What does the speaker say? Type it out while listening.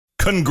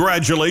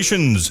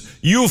Congratulations,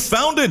 you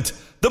found it!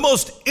 The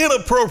most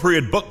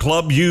inappropriate book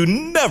club you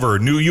never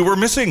knew you were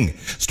missing.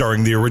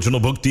 Starring the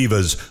original book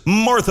divas,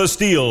 Martha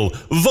Steele,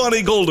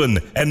 Vonnie Golden,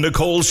 and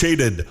Nicole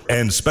Shaded.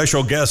 And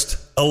special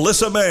guest,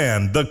 Alyssa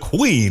Mann, the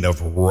queen of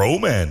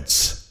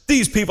romance.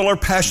 These people are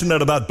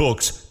passionate about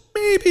books,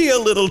 maybe a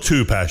little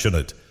too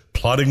passionate.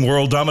 Plotting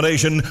world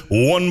domination,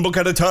 one book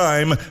at a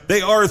time.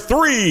 They are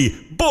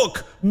 3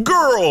 book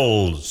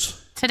girls.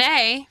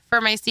 Today,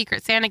 for my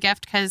Secret Santa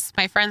gift, because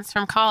my friends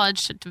from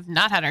college have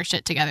not had our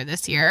shit together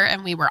this year,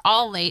 and we were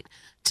all late,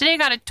 today I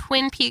got a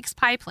Twin Peaks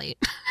pie plate.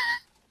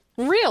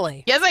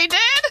 Really? Yes, I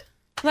did.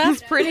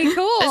 That's pretty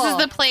cool. This is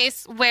the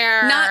place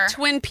where... Not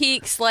Twin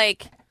Peaks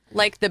like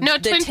the No,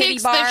 the Twin titty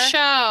Peaks, bar. the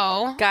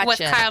show Gotcha. with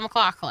Kyle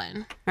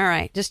MacLachlan. All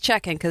right, just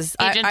checking, because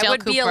I Dale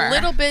would be a Cooper.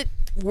 little bit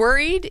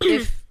worried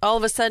if all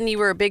of a sudden you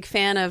were a big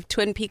fan of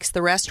Twin Peaks,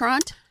 the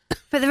restaurant.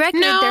 For the record,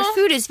 No. their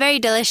food is very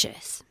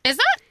delicious. Is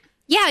that?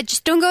 Yeah,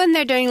 just don't go in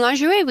there during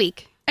lingerie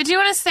week. I do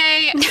want to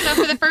say, so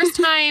for the first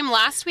time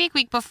last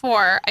week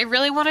before, I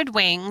really wanted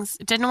wings,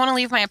 didn't want to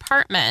leave my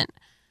apartment,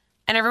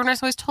 and everyone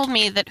has always told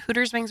me that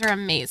Hooters wings are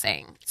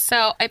amazing.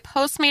 So I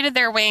Postmated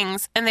their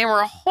wings, and they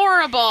were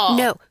horrible.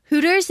 No,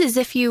 Hooters is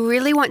if you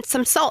really want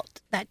some salt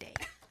that day.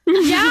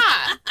 Yeah.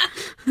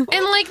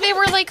 And, like, they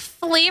were, like,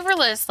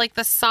 flavorless. Like,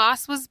 the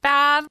sauce was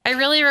bad. I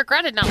really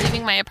regretted not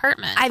leaving my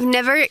apartment. I've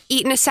never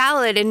eaten a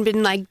salad and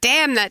been like,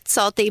 damn, that's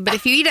salty. But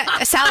if you eat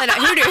a salad at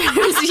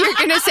Hooters, you're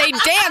going to say,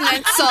 damn,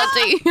 that's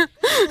salty.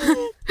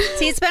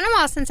 See, it's been a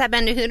while since I've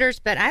been to Hooters,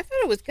 but I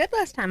thought it was good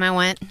last time I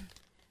went.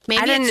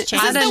 Maybe it's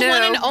changed. This is the know.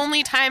 one and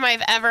only time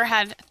I've ever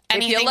had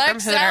anything If you like from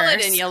Hooters.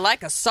 salad and you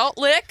like a salt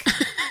lick,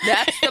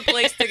 that's the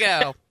place to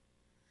go.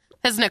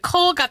 Because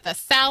Nicole got the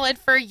salad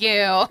for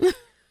you.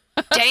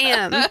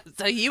 Damn.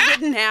 So you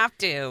wouldn't have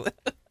to.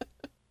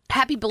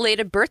 Happy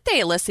belated birthday,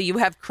 Alyssa. You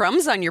have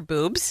crumbs on your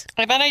boobs.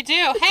 I bet I do.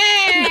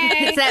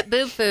 Hey! It's that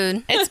boob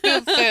food. It's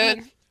boob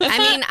food. I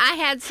mean, I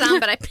had some,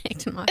 but I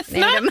picked them off. It's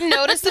not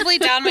noticeably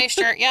down my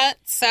shirt yet,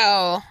 so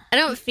I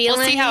don't feel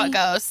we'll see any. how it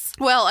goes.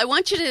 Well, I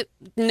want you to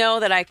know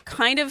that I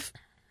kind of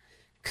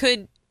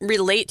could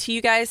relate to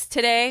you guys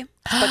today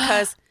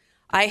because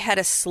I had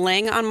a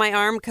sling on my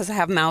arm because I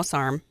have mouse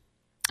arm.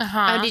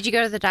 Uh-huh. Oh, did you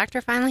go to the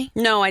doctor finally?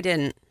 No, I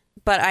didn't.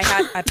 But I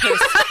put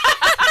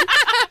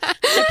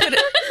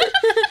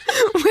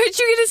Where'd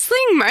you get a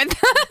sling,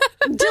 Martha?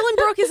 Dylan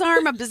broke his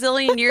arm a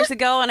bazillion years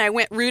ago, and I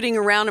went rooting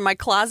around in my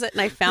closet,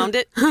 and I found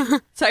it.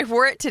 So I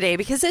wore it today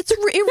because it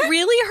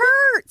really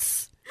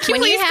hurts. Can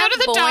you please go to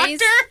the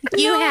doctor?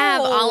 You No.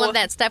 have all of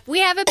that stuff.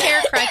 We have a pair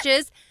of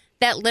crutches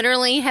that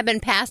literally have been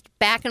passed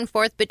back and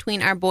forth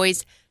between our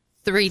boys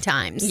 3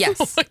 times. Yes.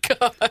 Oh my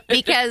God.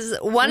 Because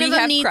one We of them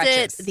have needs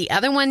crutches. it, the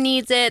other one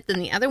needs it, then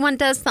the other one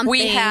does something.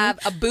 We have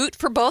a boot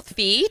for both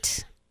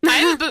feet. I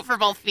have a boot for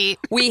both feet.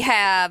 We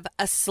have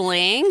a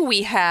sling.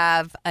 We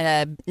have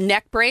a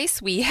neck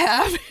brace. We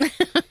have,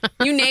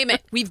 you name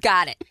it, we've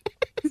got it.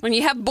 When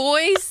you have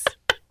boys,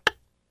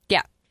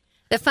 yeah.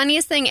 The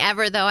funniest thing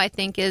ever, though, I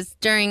think, is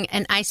during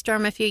an ice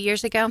storm a few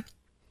years ago.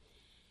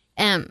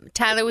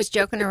 Tyler was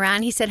joking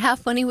around. He said, how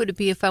funny would it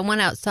be if I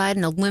went outside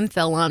and a limb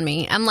fell on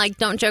me? I'm like,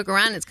 don't joke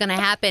around. It's going to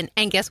happen.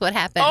 And guess what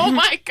happened? Oh,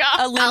 my God.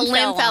 A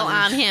limb fell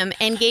on him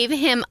and gave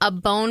him a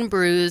bone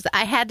bruise.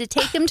 I had to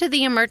take him to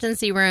the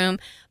emergency room,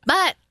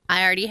 but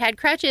I already had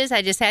crutches.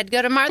 I just had to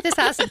go to Martha's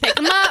house and pick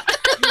him up.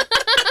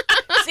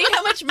 See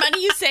how much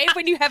money you save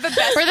when you have a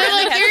best Where they're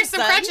friend like, that has here's a some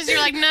son? crutches. You're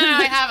like, no,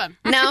 I have them.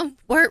 No,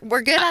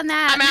 we're good on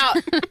that.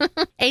 I'm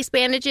out. Ace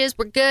bandages,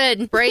 we're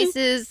good.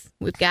 Braces,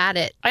 we've got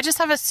it. I just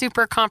have a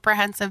super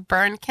comprehensive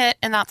burn kit,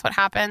 and that's what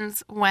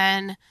happens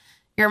when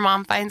your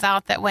mom finds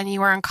out that when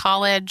you were in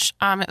college,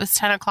 it was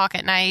 10 o'clock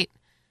at night,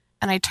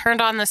 and I turned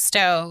on the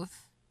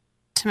stove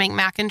to make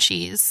mac and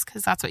cheese,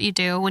 because that's what you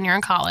do when you're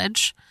in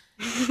college.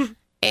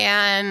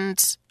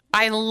 And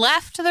I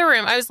left the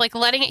room. I was like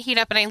letting it heat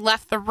up, and I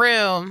left the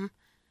room.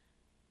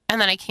 And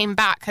then I came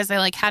back because I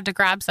like had to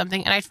grab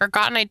something, and I'd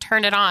forgotten I'd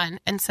turned it on.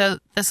 And so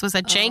this was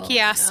a janky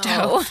ass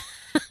stove.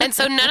 And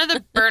so none of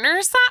the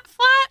burners sat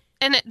flat,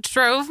 and it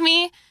drove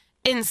me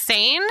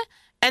insane.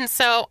 And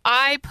so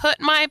I put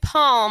my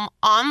palm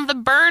on the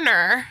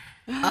burner.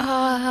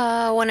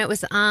 Oh, when it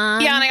was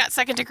on. Yeah, and I got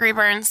 2nd-degree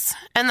burns.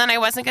 And then I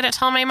wasn't going to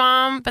tell my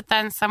mom, but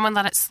then someone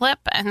let it slip.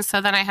 And so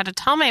then I had to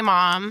tell my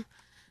mom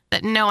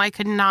that no, I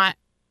could not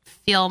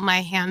feel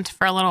my hand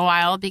for a little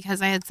while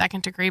because I had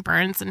 2nd-degree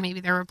burns and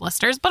maybe there were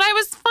blisters, but I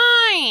was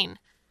fine.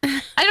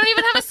 I don't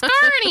even have a scar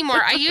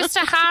anymore. I used to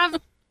have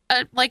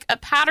a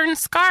patterned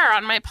scar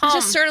on my palm.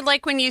 Just sort of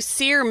like when you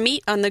sear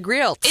meat on the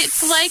grill.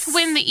 It's like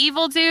when the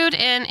evil dude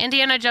in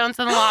Indiana Jones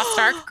and the Lost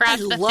Ark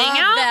grabs the thing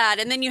out. that.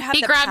 And then you have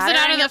He the grabs it pattern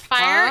out on of your the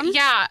fire. palm.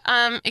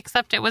 Yeah,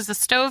 except it was a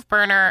stove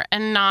burner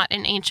and not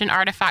an ancient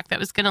artifact that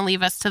was going to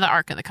leave us to the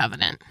Ark of the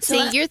Covenant.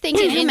 See, you're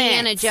thinking Damn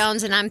Indiana it.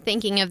 Jones, and I'm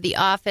thinking of The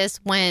Office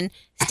when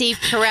Steve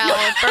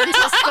Carell burns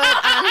his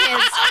foot on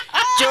his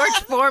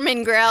George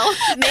Foreman grill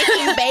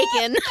making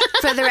bacon.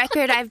 For the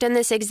record, I've done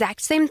this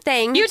exact same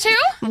thing. You too?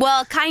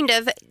 Well, kind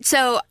of.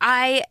 So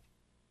I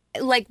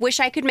wish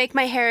I could make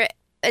my hair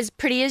as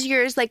pretty as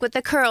yours, like with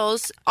the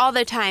curls all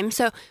the time.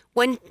 So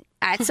when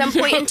at some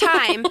point in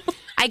time,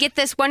 I get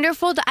this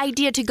wonderful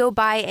idea to go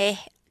buy a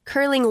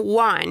curling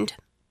wand.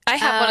 I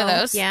have one of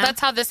those. yeah.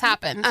 That's how this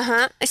happened.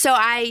 So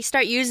I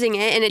start using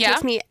it, and it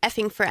takes me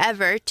effing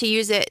forever to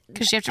use it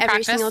 'Cause you have to every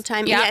practice? single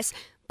time. Yeah. Yes.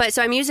 But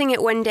so I'm using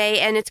it one day,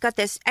 and it's got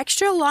this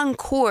extra long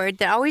cord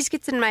that always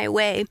gets in my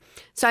way.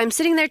 So I'm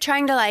sitting there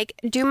trying to like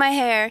do my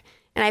hair,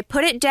 and I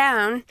put it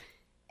down,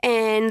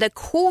 and the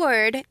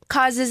cord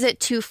causes it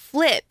to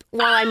flip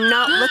while I'm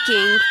not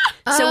looking.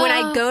 So when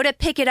I go to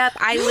pick it up,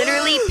 I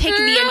literally pick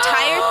the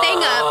entire thing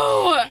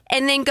up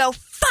and then go,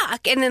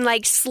 fuck, and then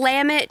like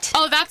slam it.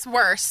 Oh, that's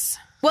worse.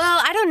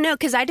 Well, I don't know,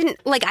 because I didn't,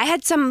 like, I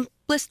had some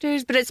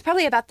blisters, but it's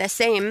probably about the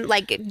same,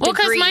 like, Well,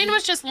 because degree. mine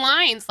was just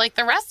lines. Like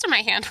the rest of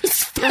my hand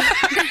was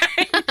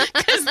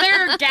because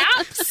there are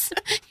gaps.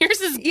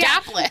 Yours is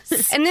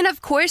gapless. And then,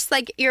 of course,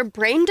 like, your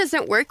brain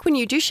doesn't work when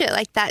you do shit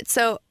like that.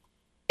 So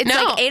it's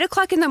No. like 8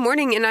 o'clock in the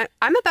morning, and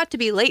I'm about to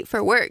be late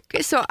for work.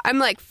 So I'm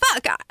like,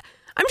 fuck,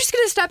 I'm just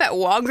going to stop at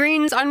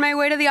Walgreens on my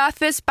way to the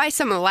office, buy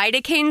some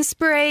lidocaine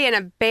spray and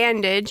a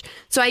bandage.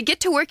 So I get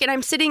to work, and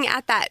I'm sitting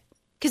at that,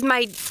 because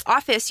my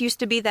office used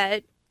to be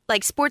that,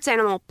 like, sports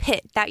animal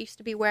pit. That used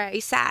to be where I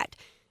sat.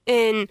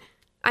 And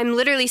I'm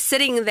literally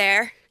sitting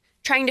there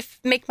trying to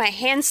make my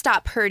hand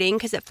stop hurting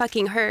because it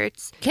fucking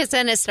hurts. Because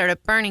then it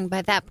started burning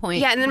by that point.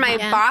 Yeah, and then my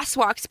boss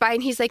walks by,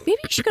 and he's like, maybe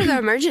you should go to the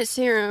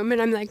emergency room.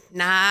 And I'm like,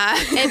 nah.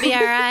 It'd be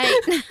all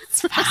right.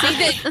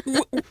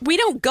 We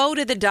don't go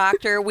to the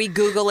doctor. We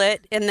Google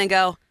it and then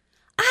go,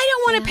 I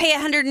don't want to pay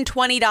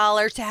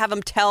 $120 to have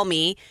them tell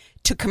me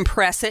to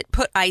compress it,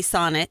 put ice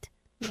on it.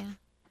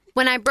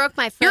 When I broke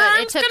my foot, Your it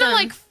arm's took gonna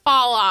them. like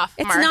fall off.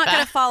 It's Martha. not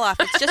going to fall off.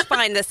 It's just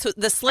fine.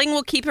 The sling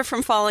will keep it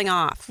from falling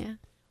off. Yeah.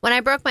 When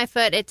I broke my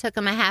foot, it took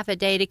them a half a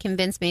day to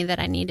convince me that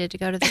I needed to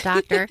go to the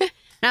doctor. And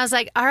I was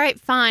like, all right,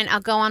 fine. I'll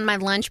go on my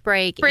lunch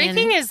break.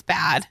 Breaking is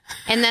bad.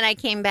 And then I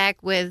came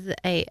back with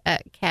a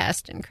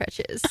cast and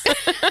crutches.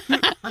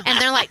 And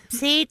they're like,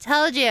 see,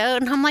 told you.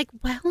 And I'm like,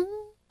 well,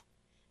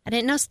 I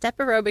didn't know step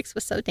aerobics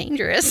was so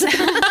dangerous.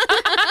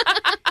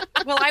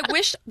 Well, I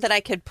wish that I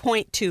could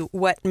point to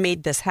what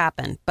made this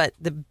happen, but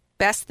the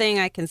best thing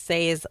I can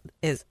say is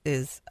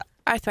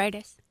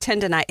Arthritis.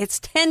 tendonitis. It's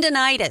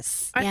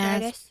tendonitis.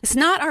 Arthritis. It's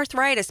not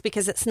arthritis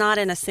because it's not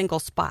in a single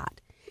spot.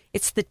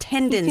 It's the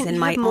tendons in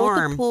my have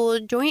arm. multiple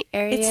joint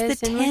areas.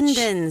 It's the in which-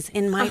 tendons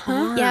in my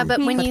arm. Yeah, but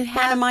when The you front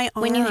have of my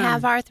when you arm.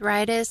 have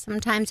arthritis,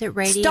 sometimes it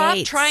radiates. Stop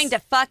trying to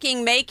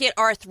fucking make it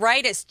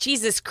arthritis.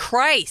 Jesus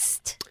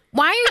Christ.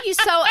 Why are you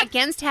so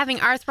against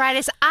having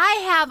arthritis? I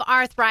have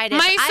arthritis.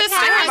 My I've sister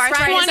had has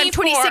arthritis. I'm 24.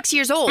 26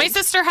 years old. My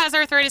sister has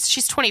arthritis.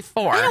 She's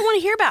 24. I don't want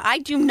to hear about it. I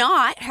do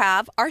not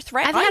have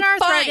arthritis. I've had I'm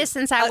arthritis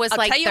fine. since I was I'll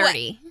like tell you what.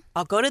 30.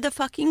 I'll go to the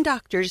fucking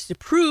doctors to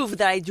prove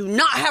that I do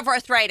not have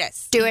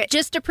arthritis. Do it.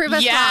 Just to prove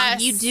us Yes. wrong,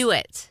 you do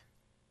it.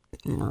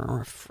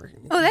 Oh,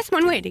 that's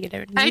one way to get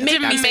it. I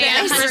Make me spend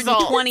demand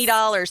results.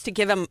 $120 to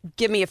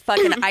give me a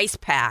fucking ice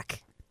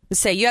pack and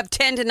say you have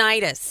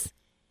tendonitis.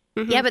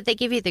 Yeah, but they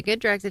give you the good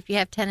drugs if you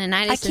have tendonitis.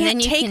 I and then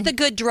can't you take can, the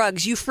good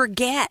drugs. You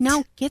forget.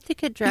 No, get the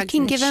good drugs. You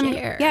can and give them.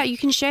 share. Yeah, you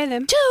can share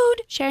them.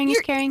 Dude, Sharing is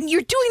caring.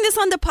 You're doing this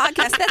on the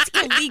podcast. That's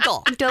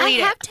illegal. I Delete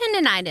it. have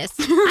tendonitis.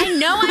 I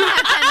know I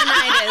have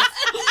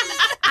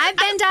tendonitis. I've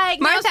been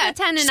diagnosed with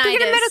tendonitis. just go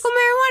get a medical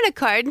marijuana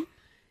card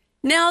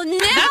Now That's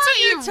what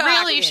you you're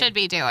really talking. should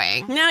be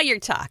doing. Now you're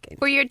talking.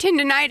 for your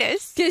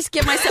tendonitis. Just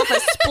give myself a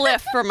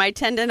spliff for my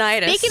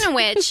tendonitis. Speaking of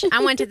which,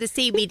 I went to the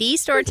CBD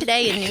store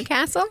today in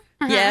Newcastle,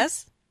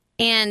 yes.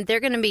 and they're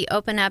going to be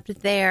open up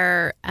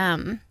their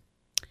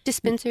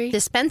Dispensary.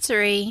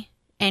 dispensary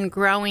and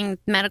growing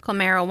medical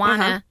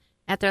marijuana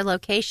at their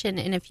location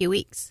in a few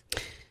weeks.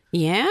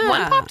 Yeah.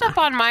 One popped up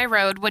on my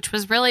road, which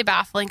was really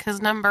baffling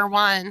because number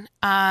one,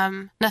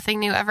 nothing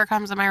new ever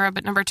comes on my road,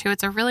 but number two,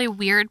 it's a really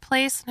weird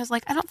place. And I was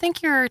like, I don't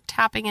think you're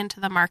tapping into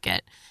the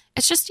market.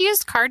 It's just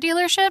used car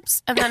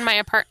dealerships and then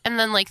and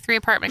then like 3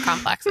 apartment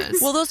complexes.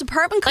 Well, those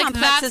apartment Like,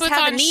 complexes that's what's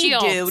have a on need,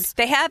 Shields. dude.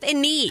 They have a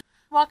need.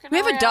 Walking We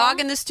have a around. dog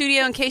in the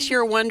studio, in case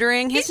you're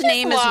wondering. His He's just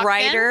name is walking.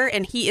 Ryder,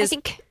 and he is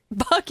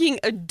fucking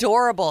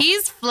adorable.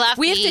 He's fluffy.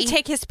 We have to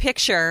take his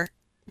picture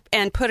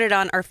and put it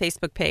on our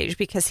Facebook page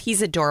because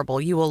he's adorable.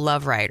 You will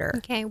love Ryder.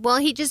 Okay, well,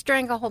 he just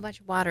drank a whole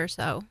bunch of water,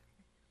 so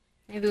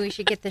maybe we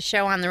should get the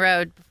show on the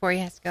road before he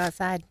has to go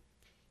outside.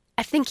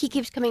 I think he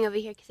keeps coming over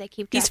here because I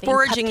keep. He's dropping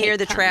foraging cupcake near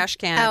the crumbs. trash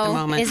can at the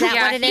moment. Is that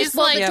Yeah, what it is? he's,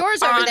 Well, like, the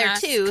door's over there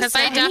honest, too. 'cause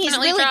I and he's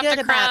definitely really dropped good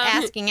the about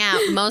crumb. asking out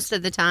most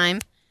of the time,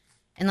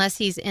 unless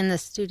he's in the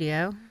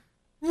studio.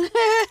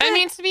 I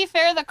mean, to be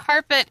fair, the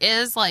carpet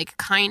is like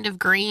kind of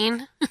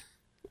green.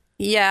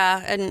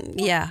 Yeah, and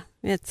yeah,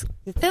 it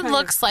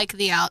Looks like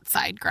the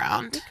outside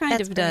ground. kind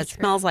That's of very does.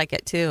 true. Smells like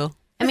it too.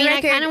 I mean, I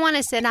record- kind of want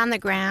to sit on the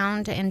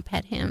ground and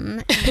pet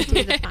him and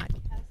do the podcast.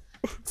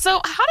 So,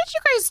 how did you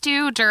guys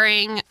do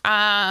during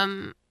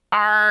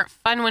our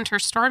fun winter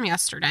storm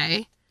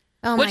yesterday?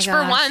 Oh my Which for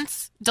gosh.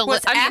 once,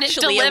 Was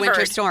actually it a winter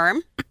delivered.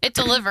 storm. It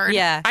delivered.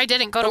 Yeah. I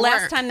didn't go The to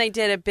last work. time they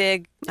did a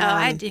big. Oh,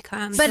 I did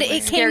come. But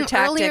it Scare came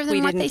tactic, earlier we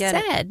than what didn't they get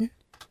it. said.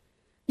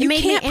 You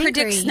made me can't predict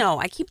angry. snow.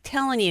 I keep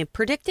telling you,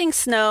 predicting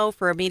snow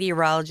for a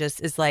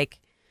meteorologist is like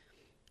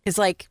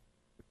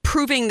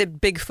proving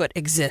that Bigfoot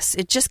exists.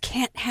 It just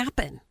can't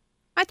happen.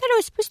 I thought it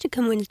was supposed to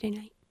come Wednesday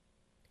night.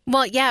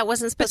 Well, yeah, it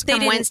wasn't supposed to they come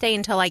didn't- Wednesday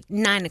until like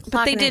 9 o'clock.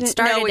 But they and it didn't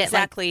started know at,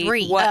 exactly like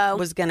 3. what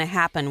was going to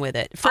happen with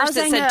it. First,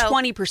 All it I said know-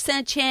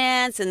 20%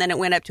 chance, and then it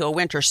went up to a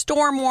winter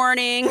storm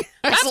warning.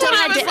 That's what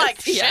I was had to-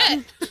 like,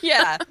 shit.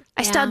 Yeah.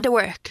 I still had to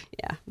work.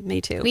 Yeah,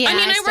 me too. Yeah, I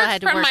mean, I still work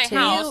had to from work my too.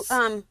 house.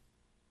 You,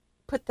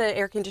 put the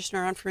air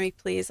conditioner on for me,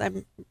 please.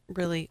 I'm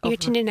really Your over.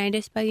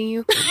 tendinitis bugging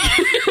you?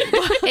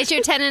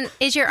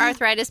 Is your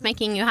arthritis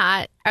making you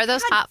hot? Are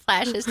those hot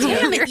flashes to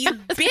Damn you? it, you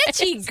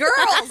bitchy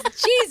girls.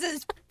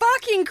 Jesus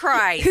fucking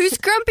Christ. Who's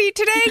grumpy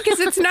today?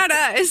 Because it's not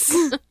us.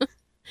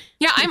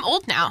 Yeah, I'm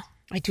old now.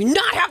 I do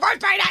not have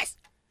arthritis.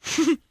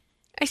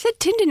 I said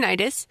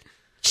tendinitis.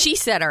 She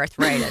said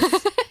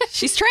arthritis.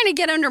 She's trying to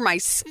get under my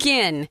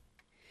skin.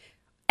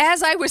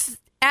 As I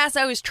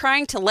was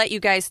trying to let you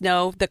guys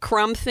know the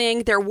crumb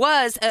thing, there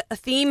was a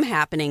theme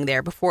happening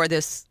there before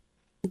this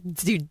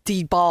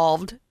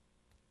devolved.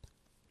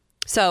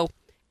 So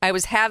I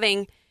was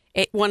having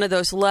one of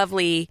those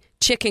lovely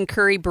chicken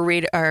curry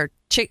burrito or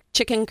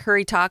chicken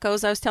curry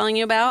tacos I was telling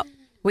you about.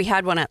 We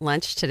had one at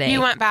lunch today. You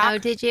went back. Oh,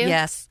 did you?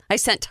 Yes. I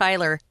sent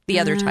Tyler, the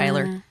other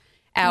Tyler,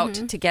 out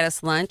to get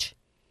us lunch.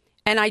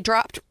 And I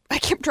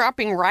kept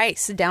dropping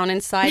rice down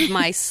inside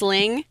my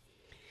sling.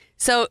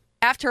 So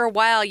after a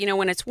while,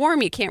 when it's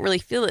warm, you can't really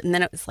feel it. And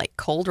then it was like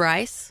cold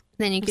rice.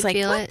 Then you It's can like,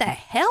 feel what it. the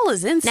hell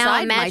is inside Now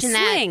my imagine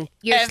sling? that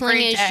your Every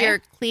sling is day. your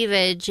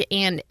cleavage,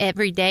 and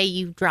every day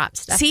you drop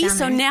stuff. See, down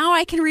so there. now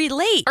I can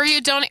relate. Or you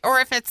don't, or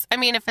if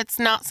it's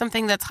not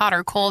something that's hot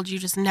or cold, you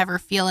just never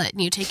feel it,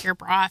 and you take your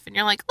bra off, and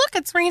you're like, "Look,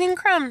 it's raining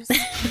crumbs."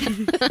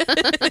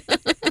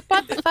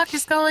 What the fuck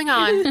is going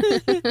on?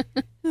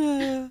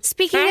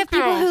 Speaking of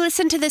people who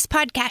listen to this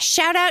podcast,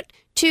 shout out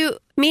to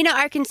Mena,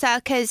 Arkansas,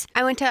 because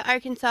I went to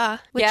Arkansas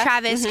with Yeah,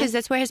 Travis because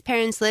that's where his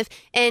parents live.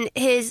 And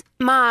his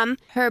mom,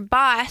 her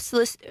boss,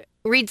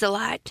 reads a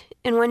lot.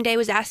 And one day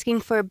was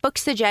asking for book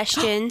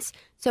suggestions.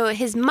 So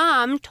his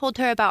mom told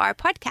her about our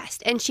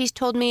podcast. And she's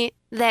told me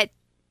that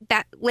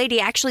lady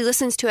actually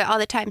listens to it all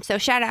the time. So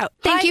shout out.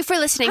 Thank you for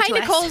listening to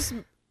Nicole's,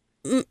 us.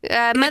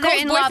 Nicole's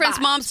Mother-in-law boyfriend's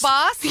boss. mom's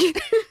boss.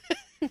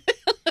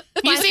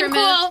 You seem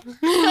removed.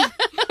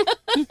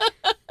 cool.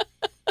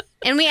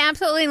 And we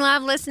absolutely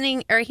love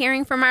listening or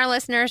hearing from our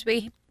listeners.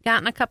 We've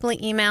gotten a couple of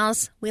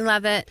emails. We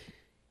love it.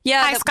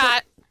 Yeah, Hi,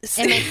 Scott.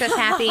 It makes us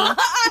happy.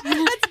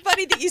 That's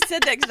funny that you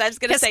said that because I was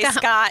going to say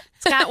Scott.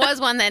 Scott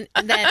was one that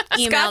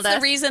emailed Scott's us.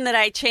 the reason that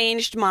I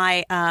changed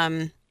my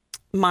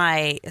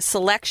my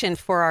selection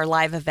for our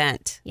live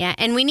event. Yeah,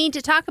 and we need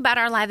to talk about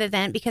our live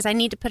event because I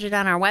need to put it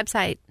on our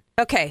website.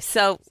 Okay,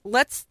 so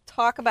let's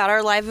talk about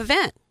our live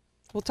event.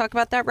 We'll talk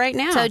about that right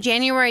now. So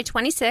January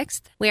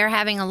 26th, we are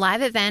having a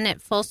live event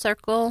at Full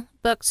Circle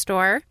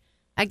Bookstore.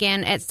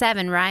 Again, at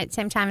 7, right?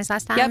 Same time as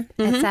last time?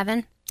 Yep. At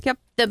 7? Yep.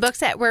 The books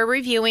that we're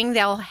reviewing,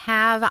 they'll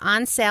have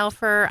on sale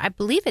for, I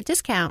believe, a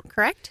discount,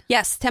 correct?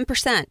 Yes,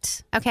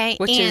 10%. Okay.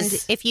 Which and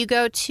is- if you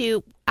go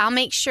to, I'll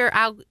make sure,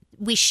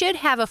 we should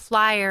have a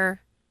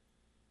flyer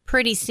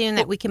pretty soon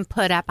that we can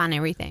put up on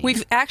everything.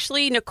 We've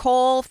actually,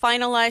 Nicole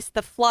finalized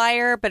the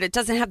flyer, but it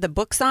doesn't have the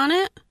books on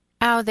it.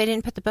 Oh, they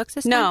didn't put the books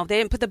this time? No, they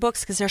didn't put the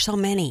books because there's so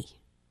many.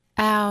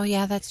 Oh,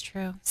 yeah, that's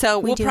true. So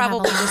We we'll do have a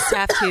probably lot. just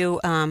have to. You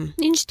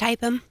can just type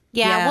them.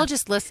 Yeah, Yeah. we'll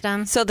just list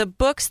them. So the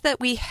books that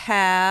we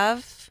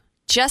have,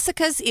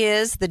 Jessica's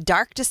is The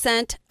Dark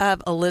Descent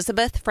of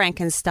Elizabeth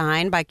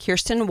Frankenstein by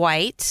Kirsten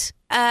White.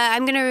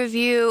 I'm going to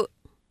review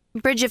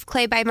Bridge of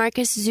Clay by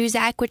Marcus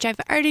Zuzak, which I've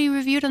already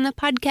reviewed on the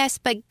podcast,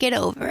 but get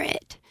over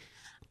it.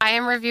 I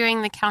am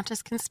reviewing The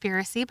Countess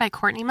Conspiracy by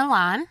Courtney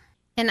Milan.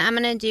 And I'm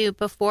going to do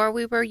Before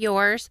We Were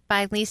Yours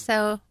by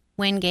Lisa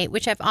Wingate,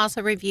 which I've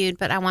also reviewed,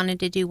 but I wanted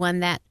to do one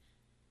that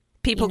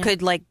People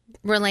could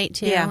relate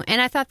to. Yeah.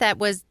 And I thought that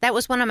was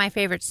one of my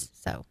favorites.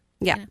 So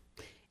yeah.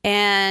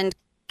 And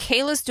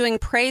Kayla's doing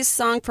Praise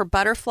Song for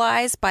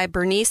Butterflies by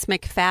Bernice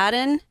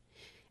McFadden.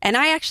 And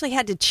I actually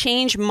had to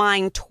change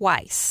mine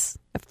twice.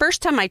 The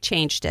first time I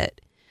changed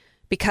it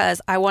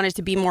because I wanted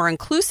to be more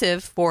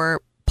inclusive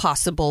for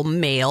possible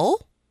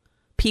male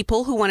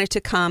people who wanted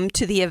to come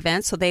to the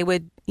event so they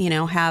would,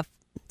 have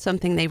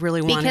something they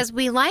really wanted. because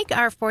we like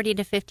our 40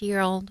 to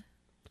 50-year-old,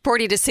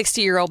 40 to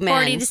 60-year-old men.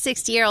 40 to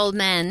 60-year-old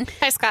men.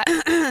 Hi, Scott.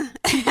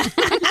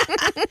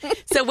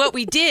 So what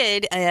we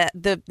did,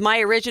 my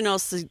original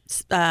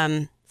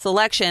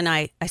selection,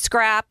 I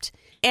scrapped.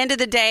 End of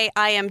the day,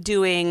 I am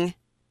doing.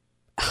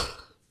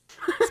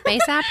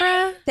 Space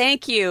opera?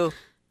 Thank you.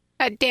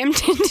 Damn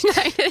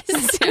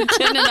tendinitis.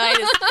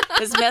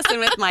 Tendinitis is messing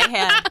with my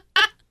head.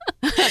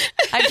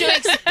 I'm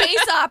doing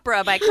Space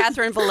Opera by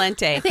Catherine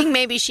Valente. I think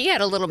maybe she had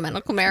a little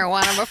medical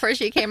marijuana before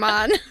she came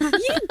on.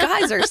 You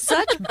guys are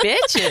such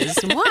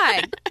bitches.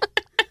 What?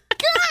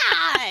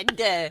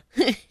 God.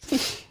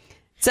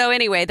 So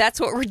anyway, that's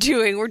what we're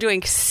doing. We're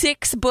doing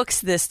 6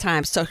 books this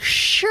time. So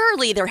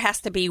surely there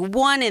has to be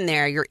one in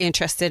there you're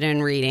interested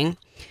in reading.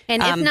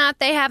 And if not,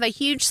 they have a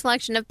huge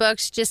selection of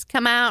books. Just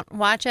come out,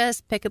 watch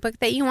us, pick a book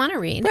that you want to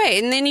read.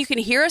 Right, and then you can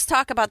hear us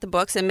talk about the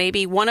books, and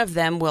maybe one of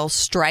them will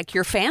strike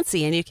your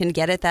fancy, and you can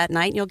get it that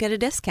night, and you'll get a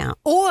discount.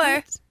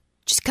 Or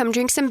just come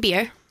drink some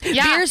beer.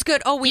 Yeah. Beer's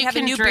good. Oh, we You have a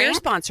can new beer drink.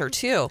 sponsor,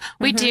 too.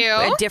 We do.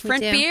 A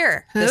different We do.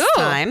 beer this Ooh.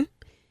 time.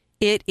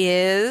 It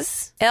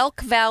is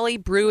Elk Valley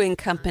Brewing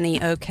Company,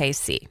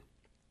 OKC.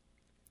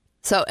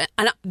 So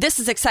this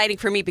is exciting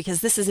for me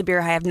because this is a beer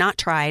I have not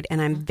tried,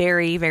 and I'm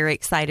very, very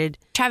excited.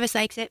 Travis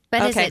likes it.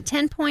 But is Okay. it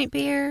 10-point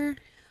beer?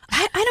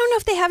 I don't know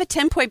if they have a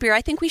 10-point beer.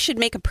 I think we should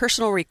make a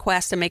personal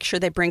request and make sure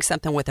they bring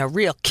something with a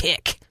real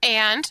kick.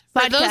 And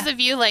for Vodka. those of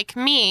you like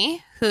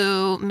me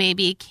who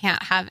maybe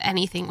can't have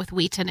anything with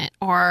wheat in it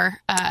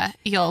or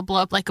you'll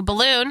blow up like a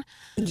balloon,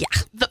 Yeah.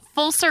 the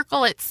Full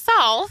Circle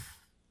itself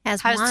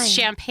Has has wine.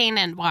 champagne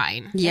and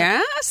wine.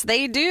 Yes,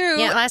 they do.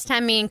 Yeah, last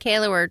time me and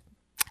Kayla were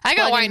I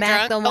got plugging wine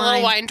back drunk, the a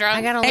little wine drunk.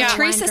 I got a And little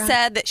Teresa wine drunk.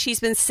 said that she's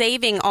been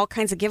saving all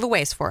kinds of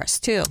giveaways for us,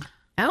 too.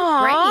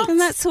 Oh, Isn't great.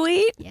 that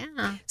sweet?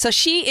 Yeah. So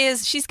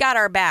she's got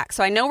our back.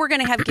 So I know we're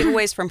going to have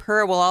giveaways from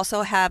her. We'll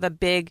also have a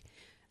big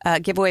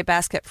giveaway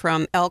basket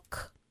from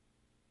Elk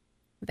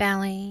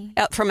Valley.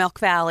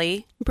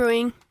 Valley.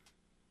 Brewing.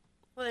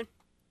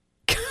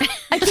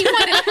 I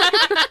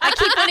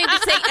keep wanting to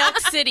say Elk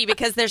City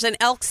because there's an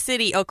Elk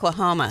City,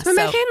 Oklahoma. Where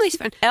my So family's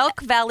from.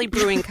 Elk Valley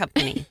Brewing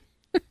Company.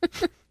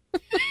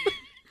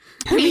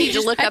 We need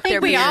to look I up think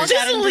their we all beers.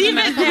 got into leave the it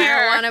medical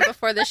there. marijuana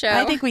before the show.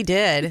 I think we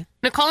did.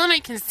 Nicole and I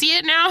can see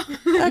it now.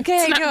 Okay,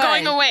 It's not good.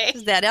 going away.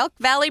 It's that Elk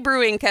Valley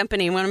Brewing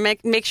Company. We want to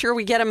make sure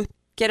we get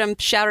them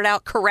shouted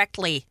out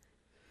correctly.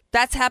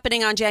 That's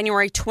happening on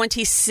January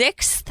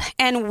 26th,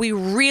 and we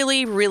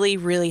really, really,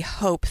 really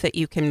hope that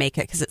you can make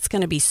it because it's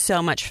going to be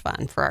so much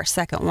fun for our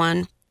second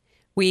one.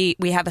 We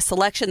have a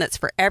selection that's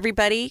for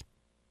everybody,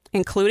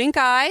 including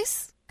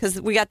guys,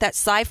 because we got that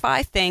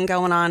sci-fi thing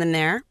going on in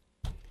there.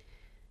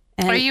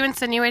 And Are you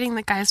insinuating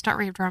that guys don't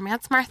read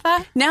romance,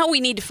 Martha? now we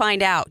need to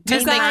find out.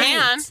 Because they guys-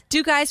 can.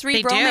 Do guys read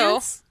They do.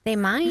 romance? They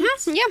might.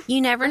 Yeah.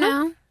 You never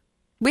know.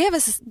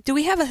 Do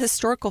we have a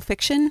historical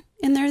fiction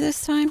in there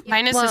this time?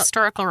 Mine is Well-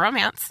 historical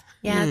romance.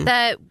 Yeah.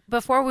 The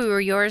Before We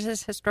Were Yours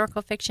is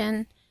historical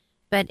fiction,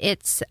 but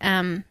it's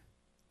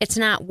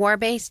not war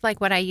based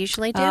like what I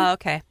usually do. Oh,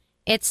 okay.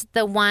 It's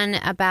the one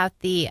about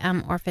the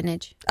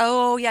orphanage.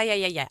 Oh,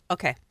 yeah.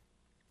 Okay.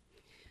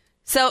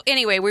 So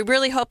anyway, we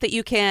really hope that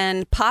you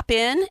can pop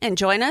in and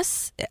join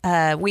us.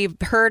 We've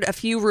heard a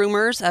few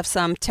rumors of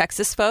some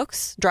Texas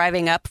folks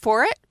driving up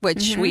for it,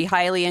 which we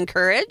highly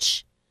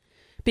encourage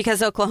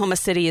because Oklahoma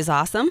City is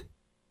awesome.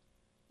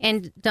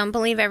 And don't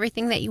believe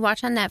everything that you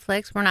watch on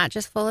Netflix. We're not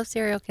just full of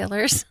serial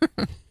killers.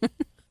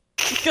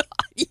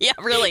 Yeah,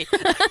 really.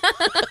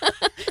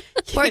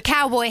 Or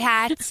cowboy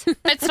hats.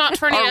 It's not Or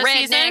tornado redneck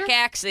season.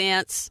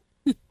 accents.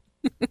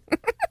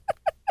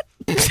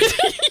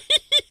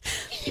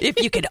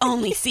 If you could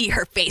only see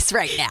her face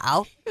right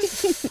now.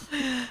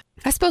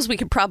 I suppose we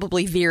could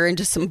probably veer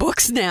into some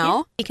books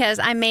now. Because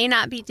I may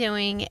not be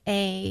doing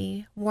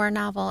a war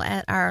novel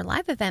at our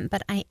live event,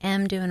 but I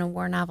am doing a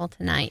war novel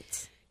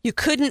tonight. You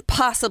couldn't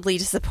possibly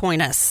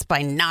disappoint us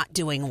by not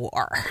doing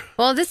war.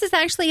 Well, this is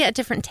actually a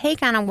different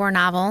take on a war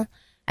novel.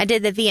 I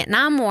did the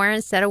Vietnam War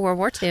instead of World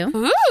War II.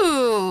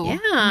 Ooh. Yeah.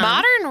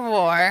 Modern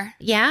war.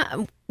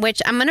 Yeah,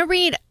 which I'm going to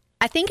read.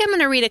 I think I'm going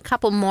to read a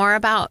couple more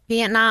about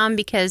Vietnam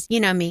because, you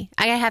know me,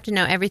 I have to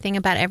know everything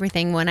about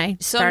everything when I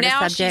start a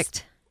now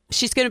subject.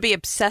 She's going to be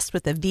obsessed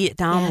with the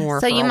Vietnam Yeah. War.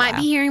 So for you a might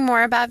while. be hearing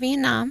more about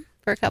Vietnam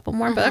for a couple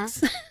more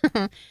books.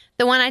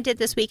 The one I did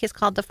this week is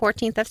called The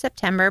 14th of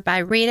September by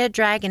Rita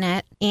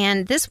Dragonet.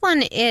 And this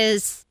one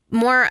is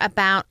more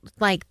about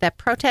like the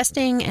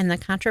protesting and the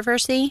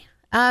controversy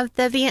of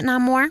the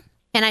Vietnam War.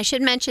 And I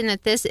should mention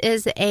that this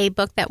is a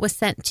book that was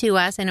sent to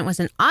us, and it was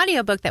an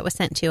audiobook that was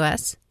sent to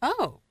us.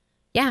 Oh,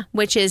 Yeah,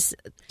 which is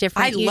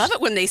different. I love it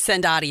when they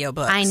send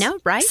audiobooks. I know,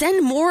 right?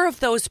 Send more of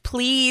those,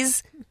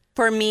 please,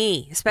 for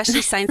me,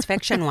 especially science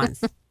fiction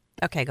ones.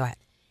 Okay, go ahead.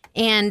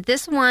 And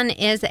this one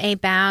is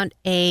about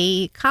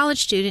a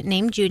college student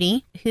named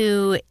Judy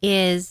who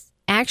is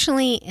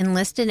actually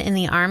enlisted in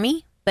the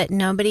Army, but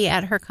nobody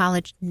at her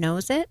college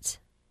knows it.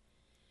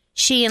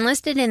 She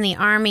enlisted in the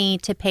Army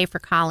to pay for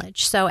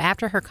college. So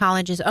after her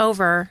college is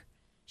over,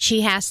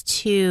 she has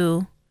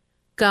to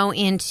go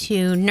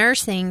into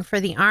nursing for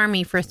the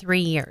Army for 3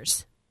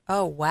 years.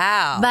 Oh,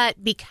 wow.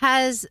 But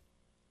because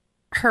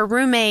her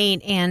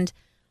roommate and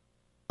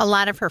a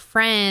lot of her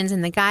friends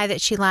and the guy that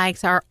she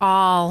likes are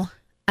all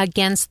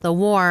against the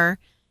war,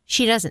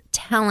 she doesn't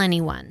tell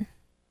anyone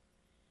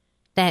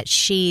that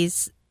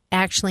she's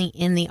actually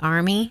in the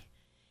Army.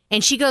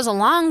 And she goes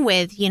along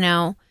with, you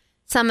know,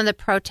 some of the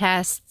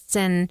protests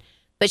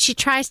but she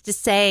tries to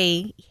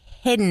stay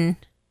hidden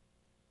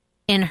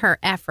in her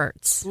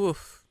efforts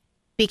Oof.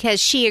 because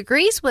she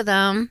agrees with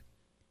them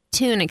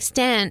to an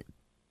extent,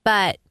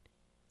 but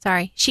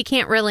she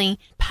can't really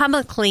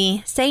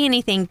publicly say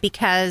anything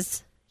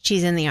because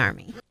she's in the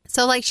Army.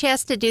 So like she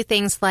has to do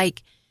things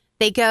like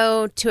they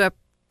go to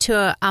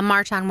a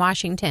march on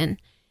Washington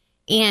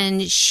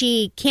and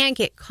she can't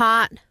get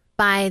caught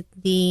by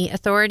the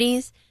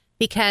authorities,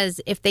 because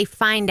if they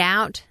find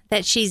out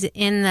that she's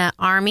in the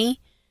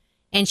Army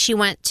and she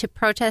went to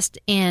protest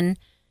in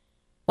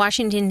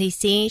Washington,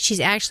 D.C., she's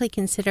actually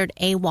considered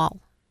AWOL,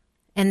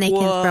 and they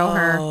can throw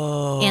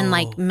her in,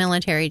 like,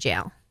 military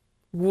jail.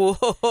 Whoa.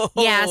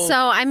 Yeah, so,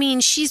 I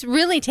mean, she's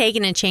really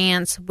taking a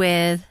chance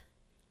with,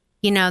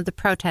 you know, the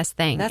protest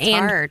thing. That's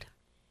and hard.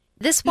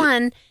 This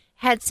one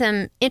had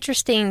some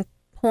interesting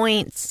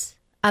points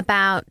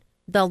about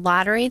the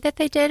lottery that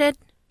they did at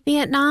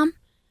Vietnam,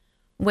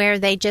 where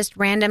they just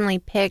randomly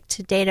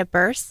picked date of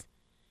birth.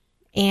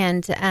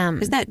 And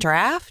Isn't that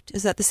draft?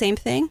 Is that the same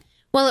thing?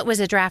 well, it was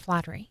a draft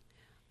lottery.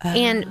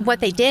 And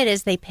what they did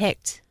is they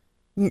picked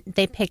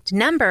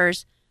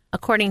numbers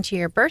according to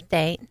your birth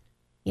date,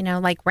 you know,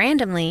 like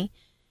randomly.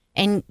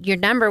 And your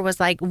number was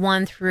like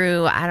 1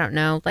 through, I don't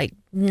know, like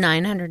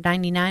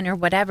 999 or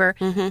whatever.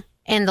 Mm-hmm.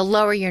 And the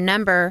lower your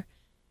number,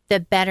 the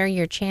better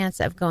your chance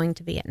of going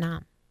to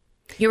Vietnam.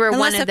 You were Unless,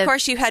 one of of the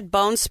course, you had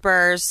bone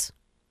spurs.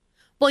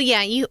 Well,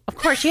 yeah, of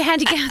course you had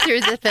to go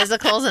through the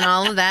physicals and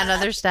all of that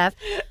other stuff.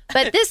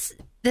 But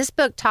this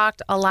book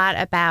talked a lot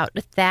about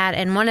that,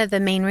 and one of the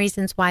main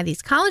reasons why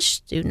these college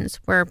students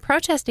were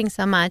protesting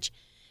so much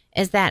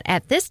is that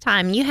at this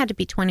time you had to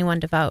be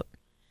 21 to vote.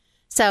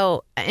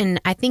 So, and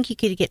I think you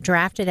could get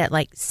drafted at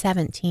like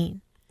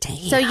 17. Damn.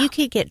 So you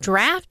could get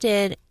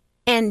drafted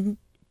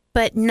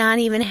but not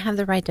even have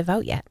the right to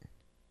vote yet.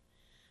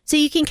 So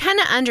you can kind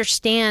of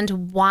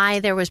understand why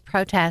there was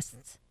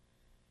protests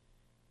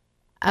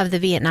of the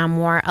Vietnam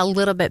War a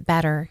little bit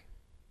better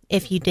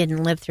if you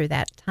didn't live through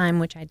that time,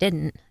 which I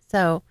didn't.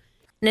 So,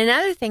 and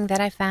another thing that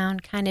I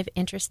found kind of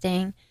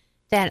interesting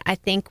that I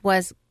think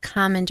was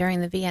common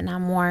during the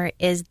Vietnam War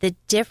is the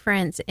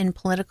difference in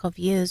political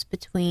views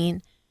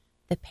between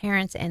the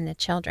parents and the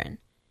children.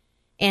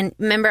 And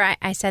remember,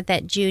 I said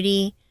that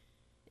Judy's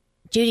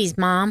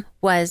mom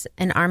was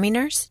an Army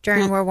nurse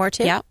during World War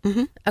II? Yeah.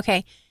 Mm-hmm.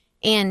 Okay.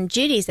 And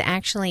Judy's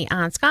actually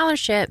on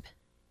scholarship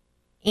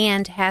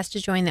and has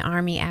to join the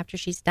Army after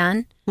she's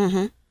done.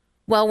 Mm-hmm.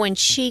 Well, when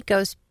she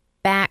goes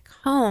back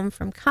home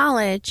from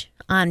college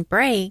on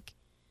break,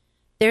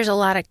 there's a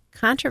lot of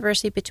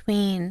controversy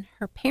between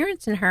her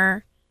parents and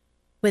her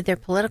with their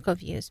political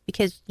views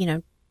because, you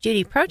know,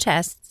 Judy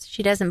protests.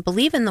 She doesn't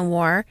believe in the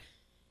war,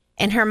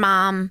 and her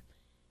mom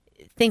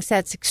thinks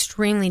that's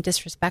extremely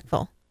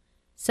disrespectful.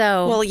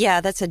 So, Well,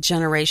 yeah, that's a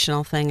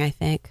generational thing, I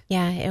think.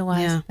 yeah, it was.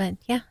 Yeah. But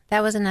yeah,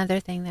 that was another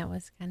thing that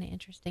was kind of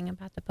interesting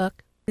about the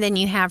book. Then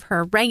you have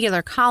her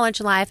regular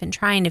college life and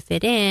trying to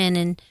fit in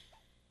and,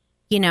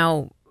 you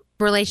know,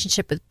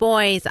 relationship with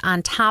boys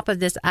on top of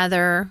this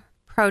other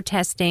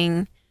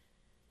protesting.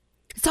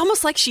 It's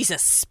almost like she's a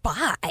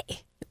spy.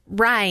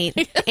 Right.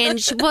 And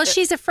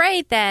she's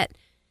afraid that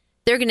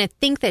they're going to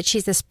think that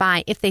she's a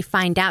spy if they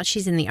find out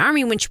she's in the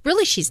Army, which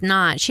really she's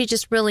not. She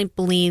just really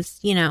believes,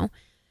 you know,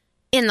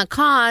 in the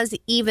cause,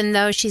 even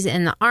though she's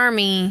in the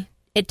Army,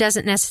 it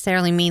doesn't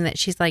necessarily mean that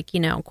she's like, you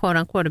know, quote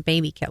unquote, a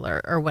baby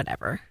killer or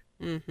whatever,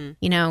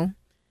 you know,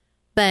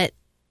 but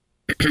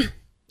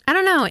I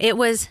don't know. It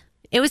was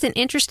an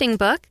interesting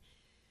book.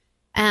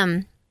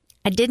 I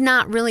did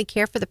not really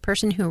care for the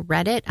person who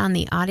read it on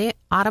the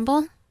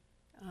Audible.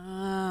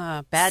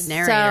 Bad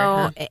narrator.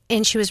 So, huh?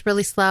 and she was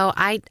really slow.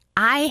 I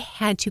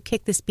had to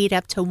kick the speed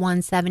up to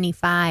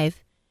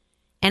 175.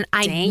 And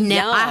I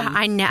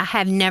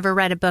have never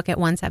read a book at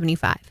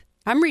 175.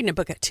 I'm reading a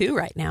book at 2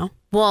 right now.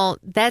 Well,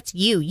 that's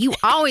you. You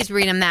always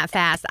read them that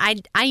fast. I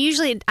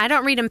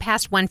don't read them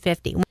past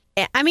 150.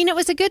 I mean, it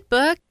was a good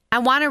book. I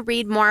want to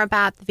read more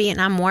about the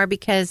Vietnam War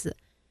because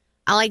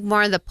I like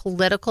more of the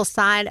political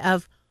side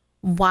of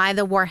why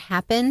the war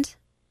happened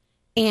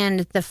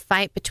and the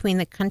fight between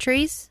the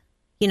countries,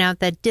 you know,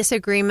 the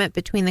disagreement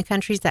between the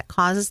countries that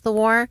causes the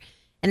war.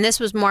 And this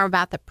was more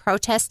about the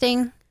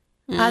protesting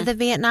of the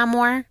Vietnam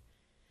War.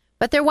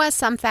 But there was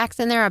some facts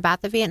in there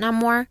about the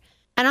Vietnam War.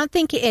 I don't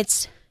think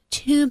it's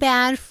too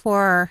bad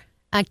for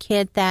a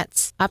kid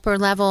that's upper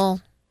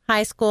level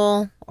high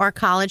school or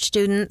college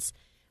students.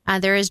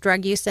 There is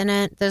drug use in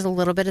it. There's a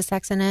little bit of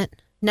sex in it.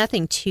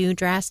 Nothing too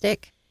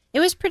drastic. It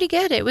was pretty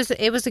good. It was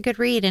a good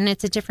read, and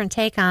it's a different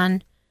take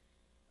on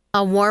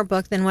a war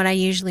book than what I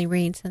usually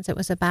read, since it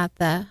was about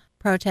the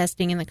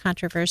protesting and the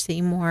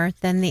controversy more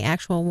than the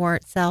actual war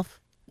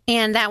itself.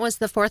 And that was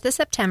The 4th of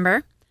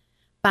September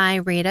by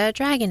Rita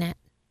Dragonet.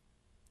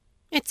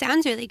 It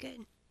sounds really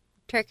good.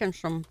 Taking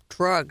some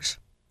drugs.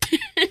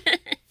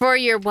 For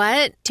your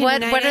what?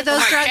 What are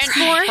those drugs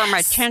for? For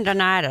my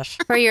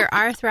tendonitis. For your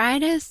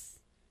arthritis?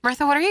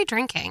 Martha, what are you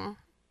drinking?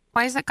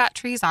 Why has it got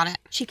trees on it?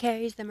 She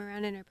carries them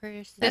around in her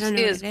purse. I This don't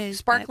know is what it is,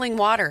 sparkling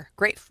water,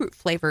 grapefruit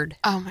flavored.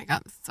 Oh my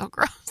God, this is so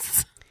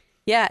gross.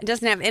 Yeah, it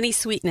doesn't have any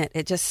sweet in it.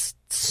 It just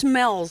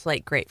smells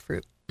like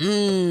grapefruit.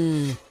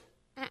 Don't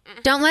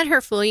let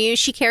her fool you.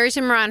 She carries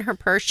them around her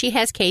purse. She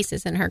has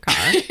cases in her car.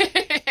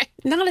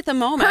 Not at the Her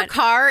moment.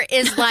 car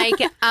is like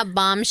a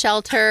bomb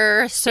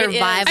shelter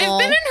survival. I've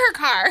been in her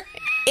car.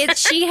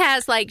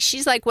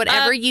 She's like,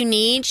 whatever you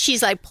need,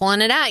 she's like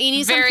pulling it out. You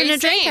need Very something to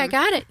drink? same. I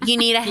got it. You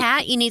need a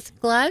hat? You need some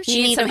gloves?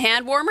 You need some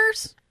hand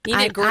warmers? You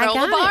need a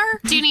granola bar?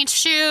 Do you need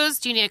shoes?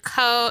 Do you need a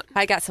coat?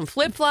 I got some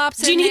flip-flops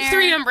Do you need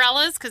 3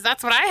 umbrellas? Because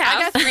that's what I have.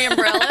 I got 3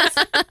 umbrellas.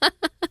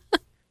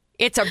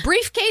 It's a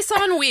briefcase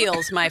on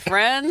wheels, my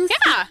friends.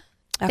 Yeah.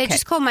 They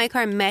just call my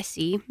car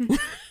messy.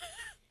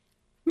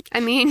 I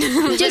mean,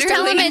 Just tell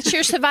them literally. it's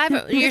your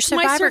survivor my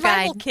survivor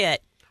survival guide.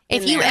 kit.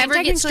 If in you there. ever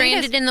Technically, get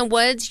stranded in the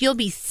woods, you'll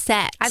be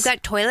set. I've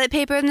got toilet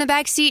paper in the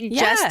back seat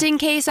Yeah. just in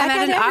case I'm I at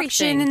got an everything.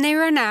 auction and they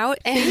run out.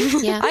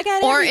 And yeah. I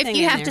got or if everything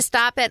you in have there. to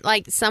stop at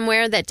like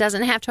somewhere that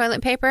doesn't have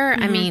toilet paper,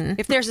 I mean,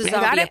 If there's a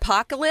got zombie it.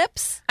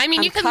 apocalypse, I mean,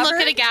 I'm you can look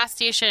covered. at a gas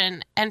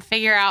station and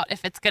figure out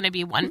if it's going to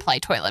be one-ply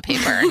toilet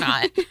paper or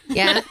not.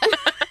 yeah.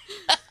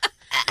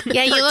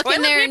 Yeah, you look in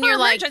toilet there and paper you're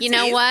like, you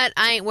know emergencies. what?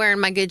 I ain't wearing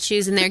my good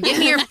shoes in there. Give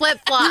me your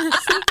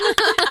flip-flops.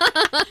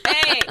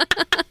 Hey,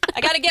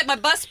 I got to get my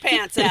bus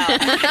pants out.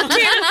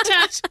 Can't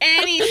touch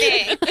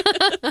anything.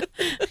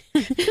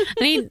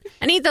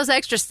 I need those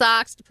extra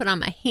socks to put on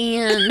my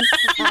hands.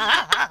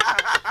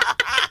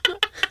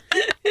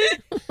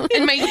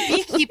 And my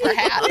beekeeper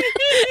hat.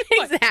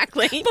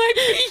 Exactly.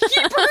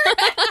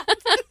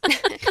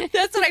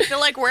 That's what I feel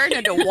like wearing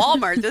into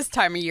Walmart this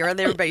time of year. And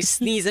everybody's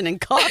sneezing and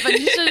coughing.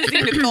 You should have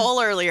seen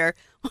Nicole earlier.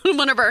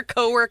 One of our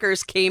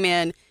coworkers came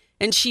in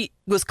and she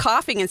was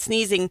coughing and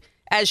sneezing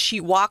as she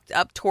walked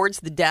up towards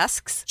the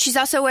desks. she's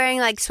also wearing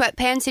like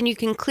sweatpants, and you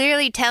can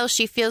clearly tell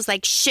she feels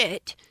like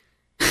shit.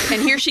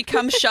 And here she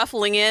comes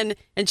shuffling in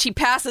and she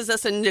passes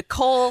us, and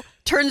Nicole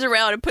turns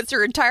around and puts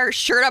her entire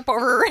shirt up over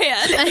her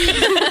head.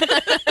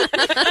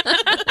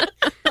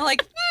 I'm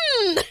like,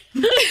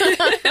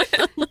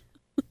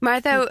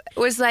 Martha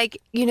was like,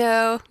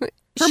 her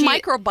she-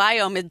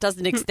 microbiome, it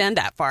doesn't extend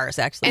that far, is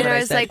actually And what I I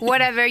was said. like,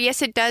 whatever.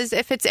 Yes, it does.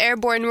 If it's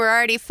airborne, we're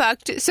already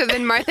fucked. So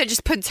then Martha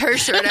just puts her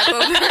shirt up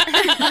over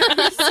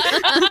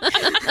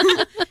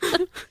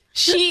her.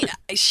 She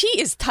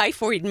is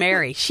Typhoid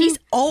Mary. She's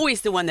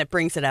always the one that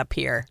brings it up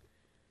here.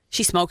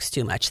 She smokes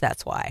too much,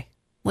 that's why.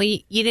 Well,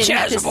 you didn't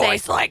have to say.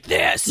 like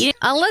this.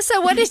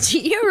 Alyssa, what did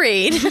you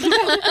read?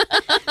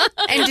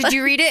 And did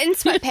you read it in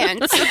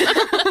sweatpants?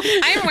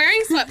 I'm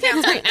wearing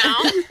sweatpants right now.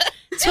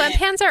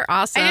 Sweatpants are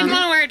awesome. I didn't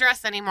want to wear a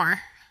dress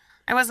anymore.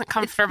 I wasn't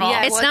comfortable.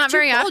 Yeah, It's well, not it's too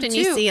very cold, often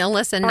you too. see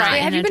Alyssa not Right.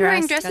 in Have a you been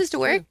wearing dress. dresses to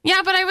work?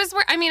 Yeah, but I was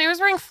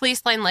wearing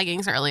fleece line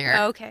leggings earlier.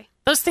 Oh, okay.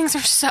 Those things are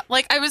so,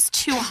 I was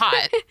too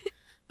hot.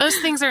 Those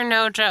things are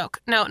no joke.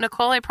 No,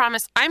 Nicole, I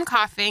promise, I'm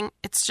coughing.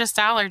 It's just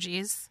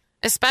allergies,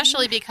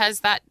 especially because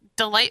that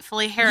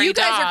delightfully hairy You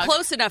guys dog. are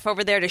close enough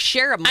over there to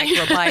share a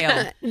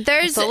microbiome.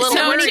 There's a little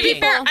No, to be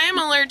worrying. fair, I'm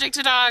allergic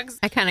to dogs.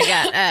 I kind of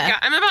got. Yeah,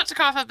 I'm about to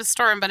cough up a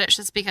storm, but it's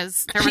just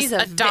because there was She's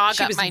a dog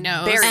she up was my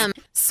nose. very-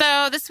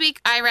 So this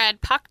week I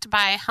read Pucked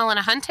by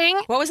Helena Hunting.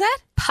 What was that?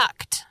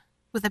 Pucked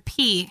with a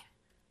P,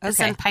 as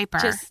in Piper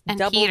Just and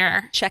double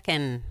Peter.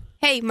 checking.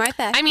 Hey,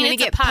 Martha. I mean, you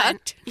it's get a pun.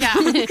 pucked? Yeah.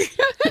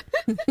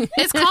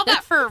 It's called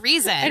that for a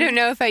reason. I don't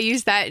know if I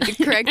used that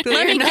correctly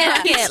or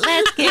not.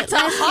 Let's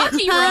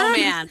Hockey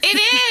romance.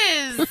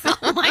 It is.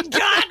 Oh my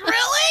God,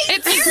 really?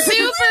 It's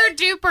super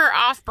duper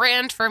off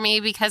brand for me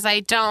because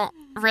I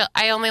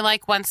only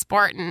like one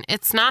sport, and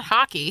it's not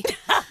hockey.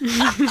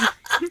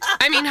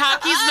 I mean,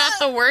 hockey's not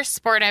the worst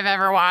sport I've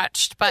ever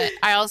watched, but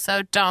I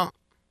also don't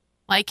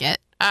like it.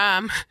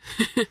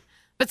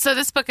 But so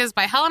this book is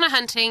by Helena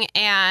Hunting,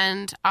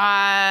 and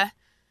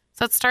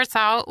so it starts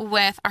out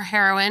with our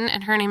heroine,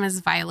 and her name is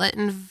Violet,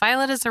 and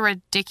Violet is a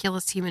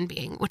ridiculous human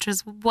being, which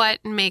is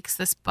what makes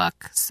this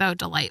book so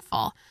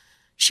delightful.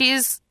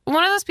 She's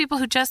one of those people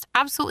who just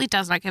absolutely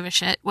does not give a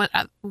shit what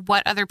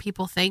other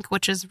people think,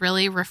 which is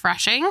really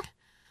refreshing.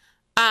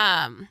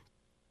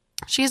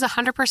 She is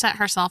 100%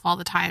 herself all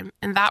the time,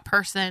 and that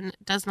person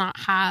does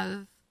not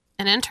have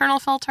an internal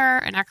filter,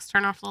 an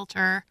external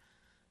filter,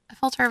 a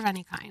filter of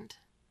any kind.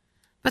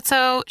 But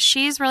so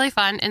she's really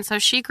fun, and so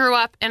she grew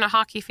up in a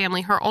hockey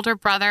family. Her older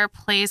brother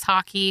plays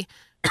hockey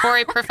for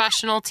a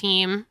professional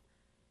team.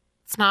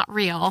 It's not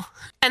real.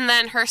 And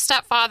then her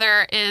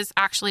stepfather is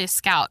actually a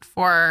scout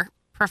for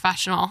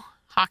professional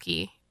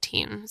hockey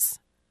teams.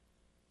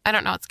 I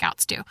don't know what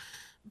scouts do,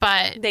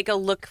 but They go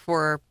look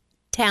for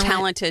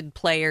talented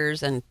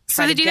players and So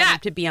try they to do get that. them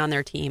to be on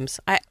their teams.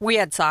 We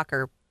had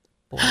soccer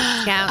boys.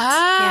 Scouts.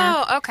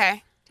 Yeah. oh,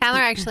 okay. Tyler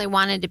actually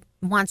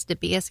wants to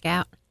be a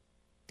scout.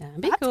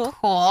 That'd be That's cool.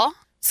 cool.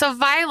 So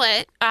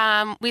Violet,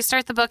 we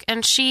start the book,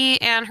 and she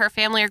and her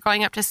family are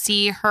going up to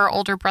see her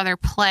older brother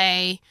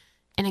play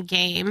in a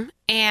game,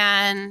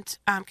 and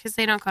because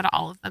they don't go to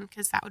all of them,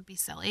 because that would be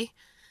silly.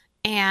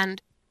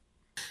 And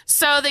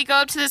so they go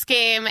up to this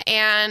game,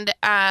 and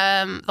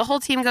the whole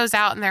team goes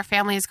out, and their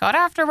families go out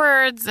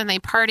afterwards, and they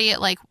party at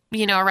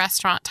a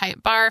restaurant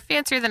type bar,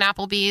 fancier than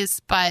Applebee's,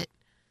 but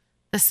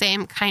the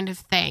same kind of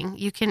thing.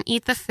 You can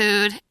eat the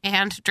food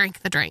and drink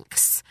the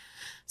drinks.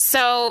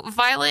 So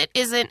Violet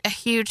isn't a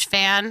huge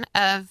fan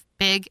of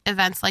big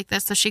events like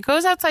this, so she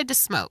goes outside to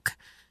smoke.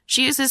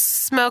 She uses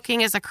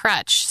smoking as a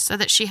crutch so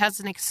that she has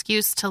an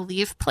excuse to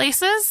leave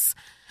places.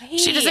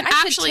 She doesn't I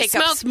should actually take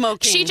up smoke.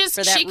 smoking She just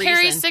for that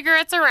carries reason.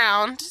 cigarettes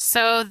around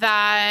so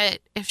that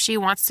if she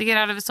wants to get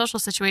out of a social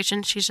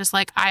situation, she's just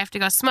like, I have to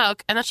go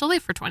smoke, and then she'll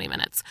leave for 20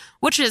 minutes,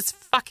 which is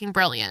fucking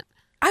brilliant.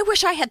 I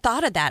wish I had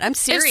thought of that. I'm If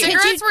serious.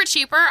 cigarettes were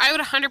cheaper, I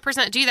would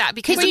 100% do that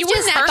because Could you it's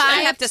just perfect. buy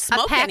have to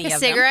smoke a pack any of of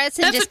them. cigarettes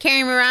and That's just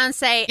carry them around and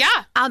say, Yeah.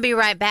 I'll be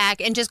right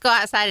back, and just go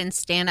outside and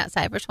stand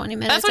outside for 20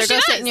 minutes That's what or she go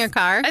does. sit in your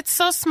car? It's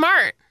so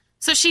smart.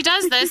 So she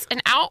does this,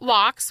 and out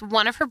walks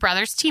one of her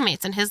brother's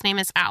teammates, and his name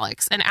is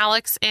Alex. And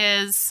Alex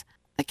is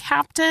the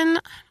captain.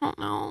 I don't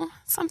know.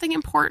 Something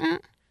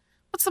important.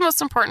 What's the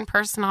most important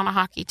person on a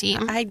hockey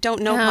team? I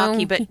don't know No,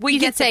 hockey, but we you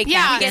get could say the,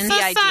 yeah, we get so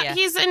the idea.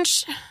 he's in.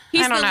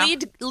 He's I don't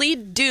know. the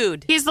lead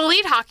dude. He's the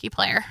lead hockey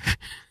player.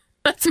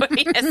 That's what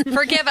he is.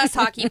 Forgive us,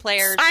 hockey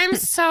players. I'm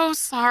so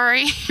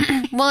sorry.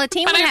 Well, a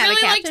team But would I have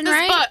really a liked captain, this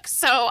right? book,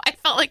 so I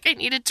felt like I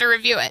needed to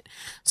review it.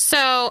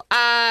 So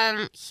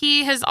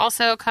he has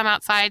also come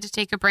outside to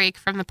take a break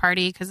from the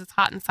party because it's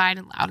hot inside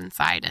and loud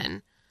inside,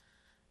 and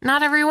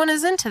not everyone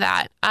is into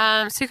that.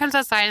 So he comes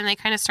outside and they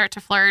kind of start to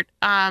flirt.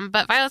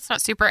 But Violet's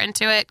not super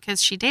into it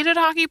because she dated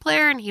a hockey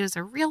player and he was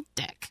a real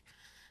dick.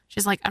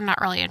 She's like, I'm not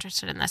really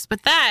interested in this.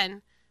 But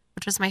then,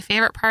 which was my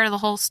favorite part of the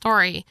whole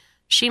story,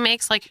 she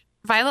makes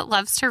Violet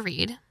loves to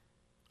read.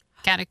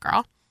 Get it,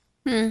 girl.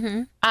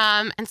 Mm-hmm.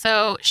 And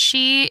so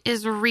she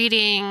is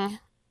reading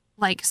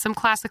some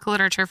classic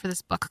literature for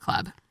this book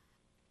club.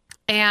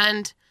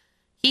 And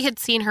he had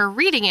seen her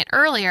reading it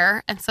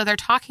earlier. And so they're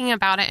talking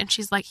about it. And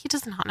she's like, he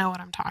does not know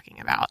what I'm talking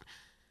about.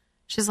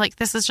 She's like,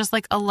 this is just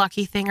a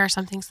lucky thing or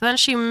something. So then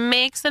she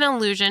makes an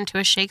allusion to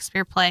a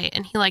Shakespeare play.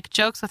 And he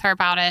jokes with her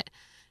about it.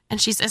 And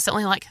she's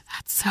instantly like,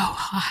 that's so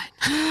hot.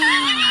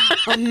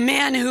 A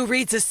man who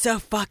reads is so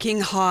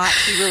fucking hot.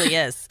 He really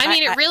is. I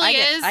mean, it really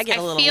is. I get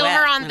a little feel wet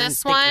her on when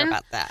this I'm thinking one.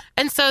 about that.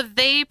 And so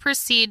they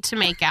proceed to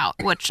make out,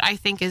 which I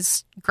think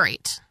is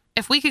great.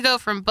 If we could go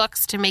from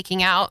books to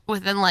making out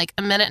within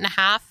a minute and a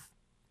half,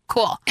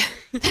 cool.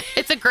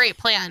 It's a great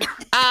plan.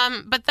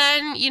 But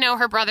then,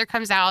 her brother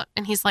comes out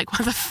and he's like,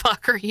 what the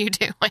fuck are you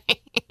doing?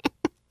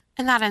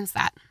 And that ends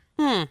that.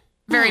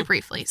 Very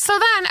briefly. So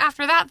then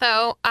after that,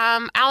 though,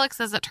 Alex,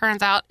 as it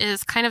turns out,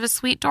 is kind of a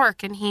sweet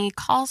dork. And he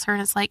calls her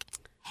and is like,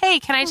 hey,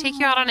 can I take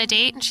you out on a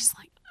date? And she's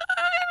like,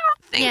 I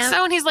don't think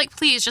so. And he's like,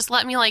 please just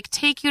let me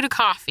take you to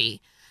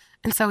coffee.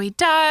 And so he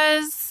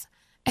does.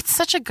 It's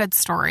such a good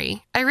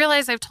story. I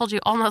realize I've told you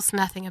almost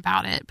nothing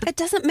about it. But It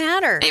doesn't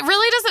matter. it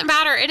really doesn't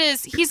matter. It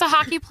is. He's a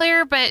hockey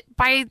player, but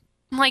by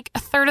a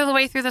third of the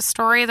way through the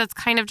story, that's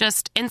kind of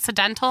just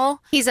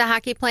incidental. He's a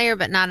hockey player,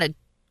 but not a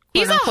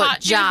He's a quote-unquote hot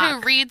dude jock.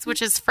 who reads,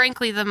 which is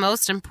frankly the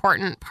most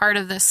important part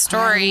of this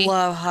story. I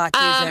love hockey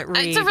that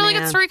read, it's a really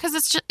man. good story because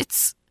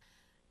it's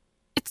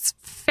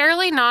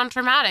fairly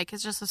non-dramatic.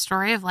 It's just a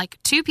story of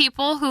two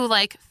people who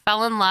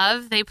fell in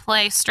love. They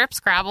play strip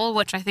Scrabble,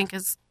 which I think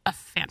is a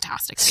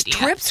fantastic idea.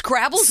 Strip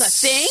Scrabble's a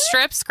thing?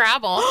 Strip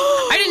Scrabble.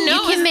 I didn't know You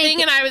it was can a make-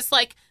 thing, and I was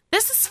like,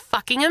 this is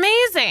fucking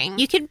amazing.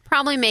 You could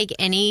probably make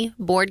any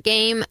board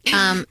game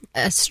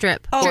a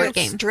strip board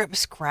game. Strip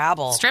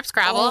Scrabble. Strip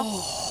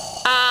Scrabble.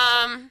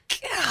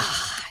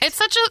 It's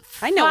such a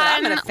fun, I know what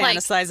I'm going to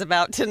fantasize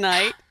about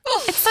tonight.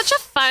 it's such a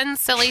fun,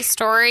 silly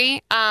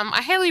story.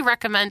 I highly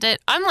recommend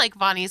it. Unlike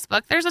Vonnie's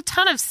book, there's a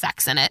ton of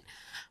sex in it,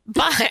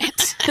 but I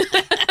think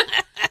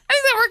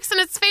that works in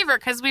its favor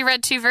because we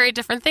read two very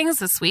different things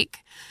this week.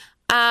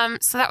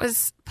 So that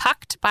was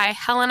Pucked by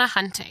Helena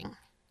Hunting.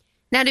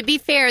 Now, to be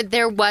fair,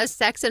 there was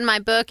sex in my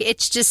book. It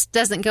just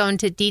doesn't go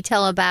into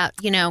detail about,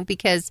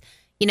 because,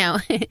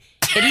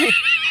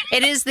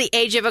 it is the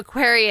age of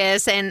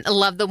Aquarius and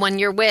love the one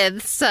you're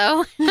with.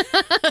 So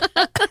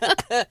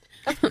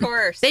Of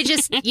course. they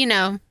just,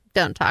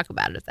 don't talk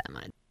about it that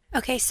much.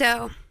 Okay,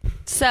 so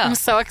I'm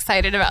so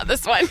excited about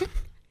this one.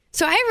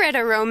 I read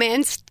a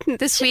romance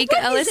this week,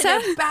 What is Alyssa,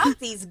 it about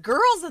these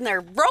girls and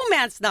their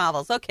romance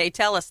novels? Okay,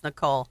 tell us,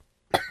 Nicole.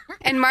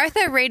 and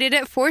Martha rated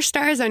it 4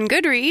 stars on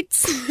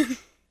Goodreads.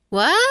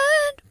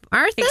 What?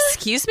 Martha?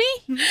 Excuse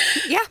me?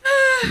 Yeah,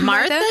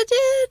 Martha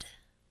did?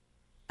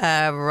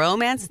 A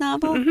romance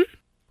novel? Mm-hmm.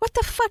 What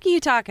the fuck are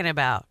you talking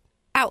about?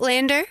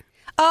 Outlander.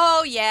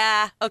 Oh,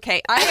 yeah.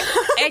 Okay.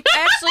 I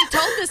actually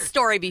told this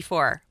story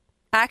before.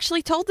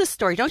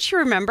 Don't you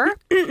remember?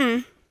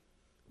 Mm-mm.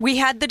 We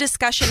had the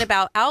discussion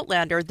about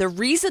Outlander. The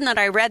reason that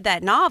I read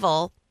that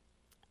novel,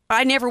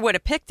 I never would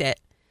have picked it.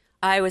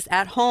 I was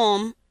at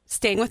home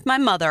staying with my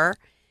mother,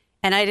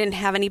 and I didn't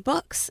have any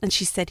books. And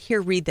she said,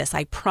 here, read this.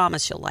 I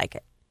promise you'll like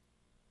it.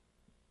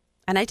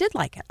 And I did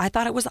like it. I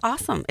thought it was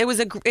awesome. It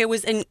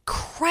was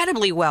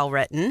incredibly well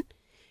written,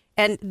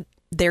 and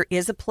there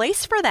is a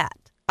place for that.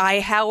 I,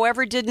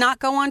 however, did not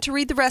go on to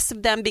read the rest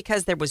of them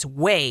because there was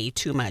way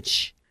too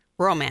much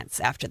romance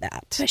after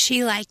that. But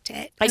she liked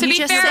it. And To you be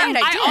just fair, said I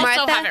I did. also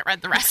Martha? haven't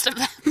read the rest of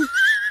them.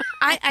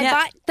 I Yeah.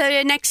 bought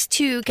the next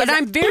 2. But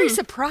I'm very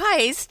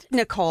surprised,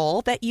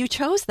 Nicole, that you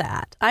chose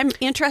that. I'm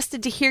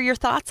interested to hear your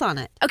thoughts on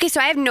it. Okay, so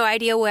I have no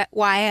idea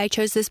why I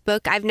chose this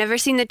book. I've never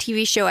seen the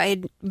TV show. I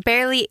had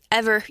barely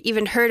ever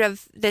even heard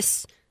of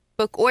this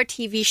book or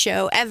TV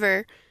show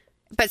ever.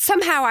 but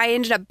somehow I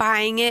ended up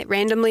buying it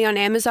randomly on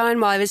Amazon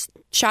while I was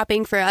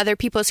shopping for other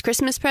people's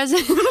Christmas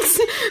presents.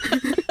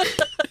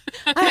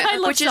 I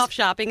love self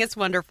shopping. It's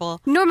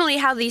wonderful. Normally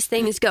how these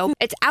things go.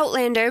 It's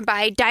Outlander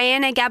by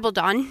Diana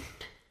Gabaldon.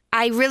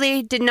 I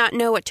really did not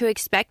know what to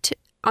expect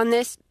on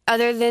this,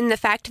 other than the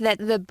fact that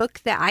the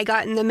book that I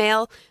got in the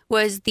mail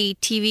was the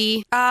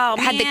TV. Oh,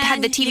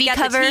 had the TV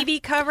cover. The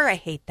TV cover. I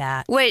hate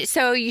that. Wait,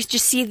 so you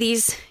just see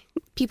these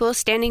people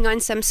standing on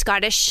some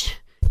Scottish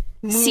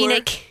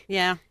scenic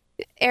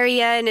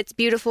area, and it's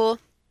beautiful.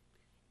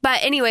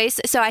 But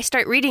anyways, so I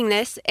start reading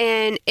this,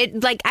 and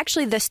it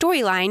actually the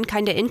storyline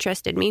kind of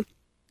interested me.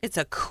 It's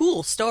a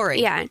cool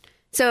story. Yeah.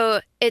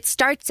 So it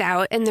starts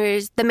out, and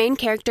the main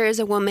character is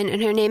a woman,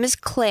 and her name is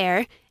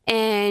Claire,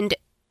 and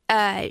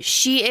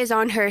she is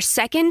on her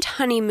second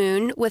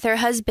honeymoon with her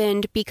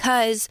husband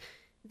because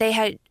they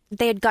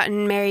had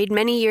gotten married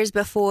many years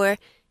before,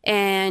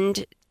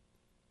 and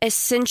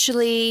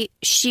essentially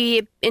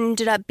she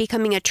ended up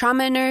becoming a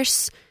trauma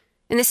nurse,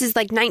 and this is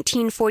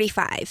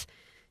 1945.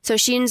 So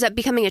she ends up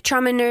becoming a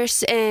trauma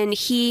nurse, and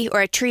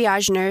or a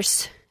triage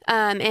nurse,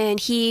 and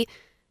he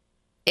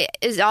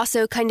is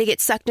also kind of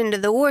gets sucked into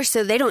the war,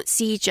 so they don't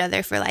see each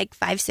other for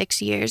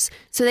 5-6 years.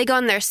 So they go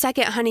on their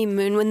second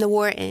honeymoon when the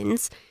war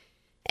ends,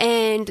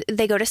 and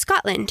they go to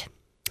Scotland.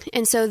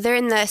 And so they're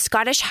in the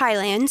Scottish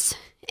Highlands,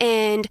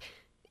 and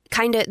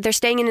they're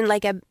staying in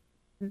a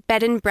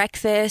bed and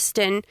breakfast,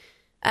 and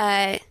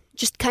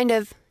just kind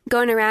of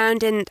going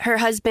around, and her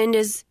husband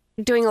is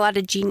doing a lot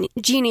of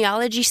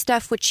genealogy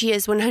stuff, which she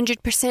is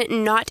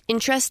 100% not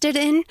interested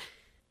in.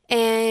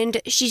 And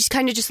she's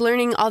kind of just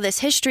learning all this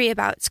history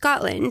about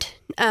Scotland.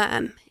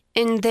 And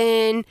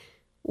then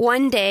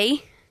one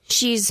day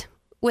she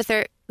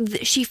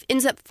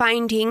ends up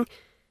finding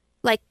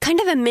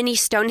kind of a mini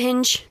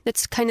Stonehenge.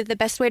 That's kind of the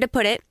best way to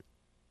put it.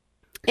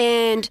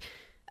 And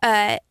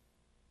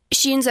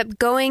she ends up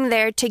going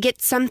there to get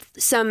some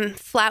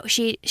flower.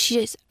 She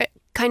is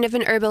kind of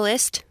an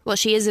herbalist. Well,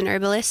 she is an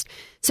herbalist.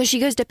 So she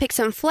goes to pick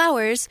some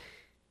flowers,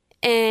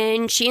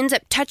 and she ends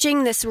up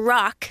touching this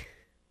rock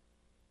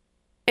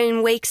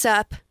and wakes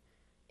up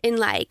in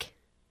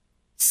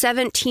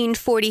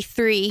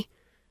 1743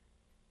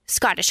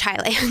 Scottish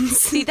Highlands.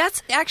 See,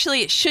 that's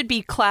actually, it should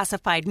be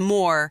classified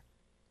more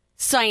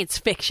science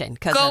fiction.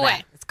 Go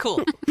away. It's cool.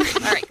 All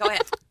right, go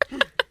ahead.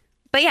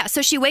 But yeah,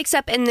 so she wakes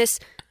up in this,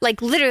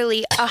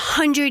 literally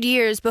 100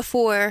 years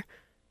before,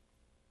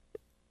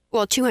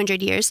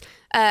 200 years,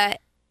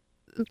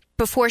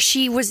 before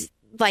she was,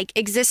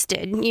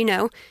 existed,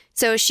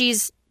 So she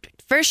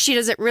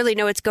doesn't really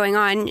know what's going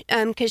on,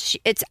 because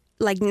it's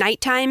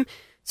nighttime,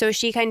 so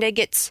she kind of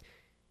gets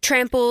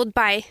trampled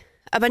by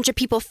a bunch of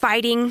people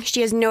fighting.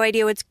 She has no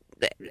idea what's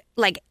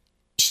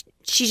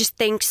she just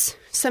thinks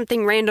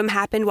something random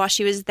happened while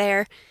she was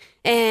there,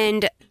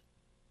 and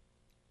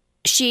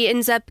she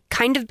ends up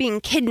kind of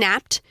being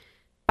kidnapped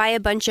by a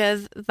bunch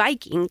of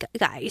Viking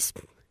guys,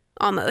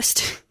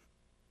 almost.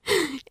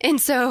 And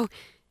so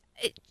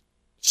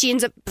she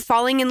ends up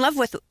falling in love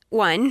with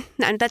one.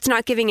 Now, that's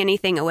not giving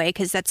anything away,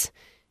 because that's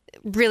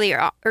really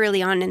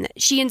early on, and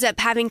she ends up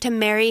having to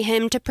marry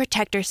him to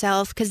protect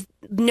herself, because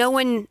no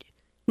one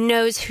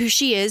knows who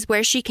she is,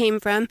 where she came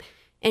from,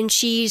 and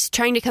she's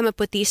trying to come up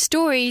with these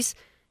stories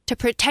to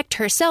protect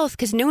herself,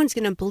 because no one's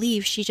going to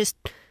believe she just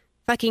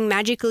fucking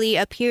magically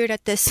appeared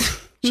at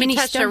this mini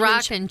touched a Stonehenge.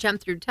 rock and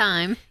jumped through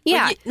time.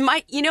 Yeah.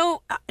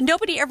 Well,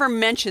 nobody ever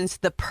mentions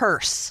the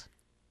purse.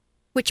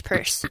 Which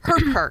purse?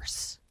 Her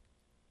purse.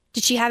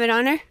 Did she have it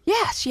on her?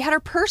 Yeah, she had her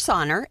purse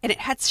on her, and it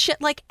had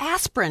shit like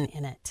aspirin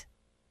in it.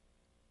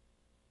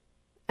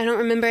 I don't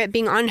remember it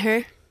being on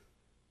her.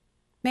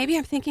 Maybe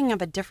I'm thinking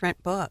of a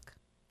different book.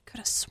 Could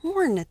have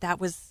sworn that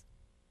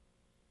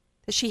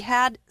she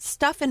had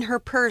stuff in her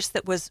purse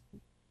that was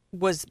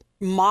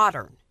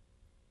modern.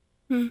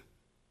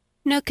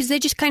 No, because they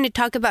just kind of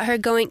talk about her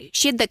going.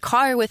 She had the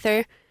car with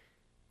her,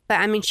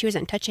 but she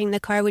wasn't touching the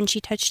car when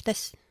she touched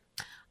this.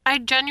 I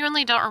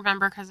genuinely don't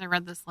remember, because I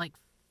read this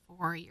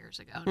 4 years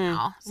ago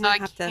now, so I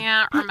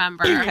can't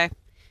remember. Okay.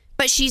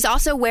 But she's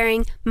also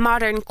wearing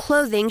modern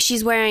clothing.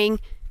 She's wearing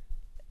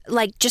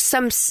just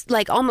some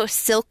almost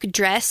silk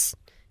dress.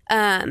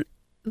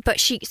 But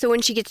so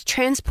when she gets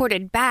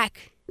transported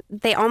back,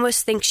 they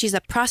almost think she's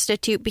a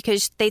prostitute,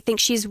 because they think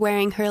she's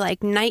wearing her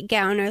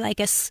nightgown or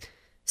a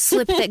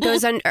slip that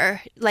goes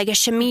under, a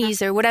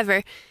chemise or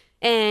whatever.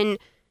 And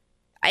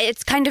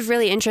it's kind of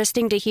really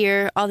interesting to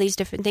hear all these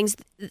different things.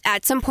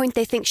 At some point,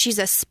 they think she's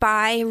a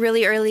spy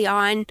really early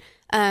on,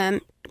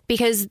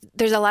 because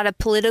there's a lot of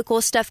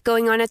political stuff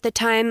going on at the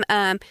time.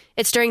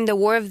 It's during the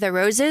War of the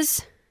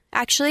Roses,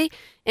 actually.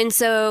 And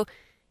so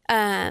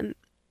the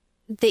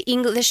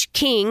English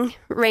king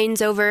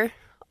reigns over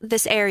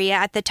this area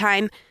at the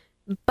time.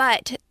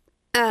 But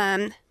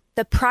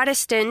the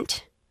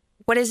Protestant,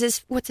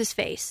 what's his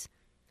face?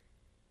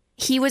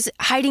 He was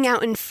hiding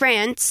out in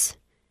France,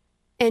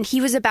 and he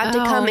was about to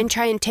come and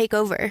try and take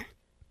over.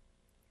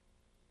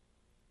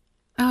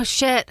 Oh,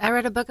 shit. I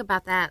read a book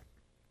about that.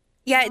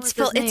 Yeah, What was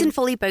his it's name? in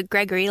Philippa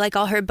Gregory, like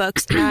all her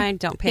books. I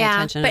don't pay Yeah.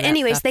 attention to But that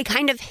anyways, stuff. they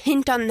kind of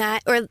hint on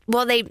that, or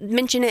well, they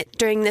mention it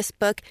during this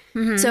book.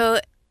 So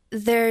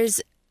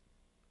there's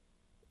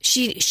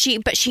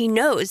but she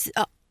knows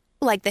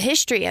like the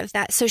history of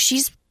that. So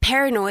she's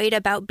paranoid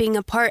about being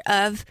a part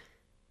of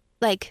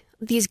like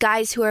these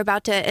guys who are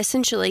about to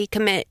essentially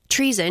commit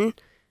treason,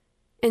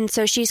 and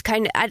so she's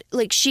kind of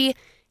like she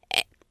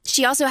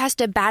also has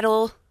to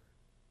battle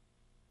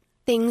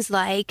things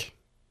like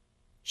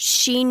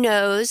she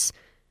knows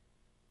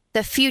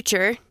the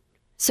future.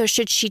 So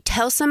should she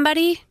tell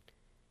somebody?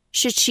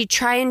 Should she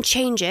try and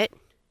change it?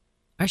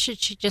 Or should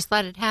she just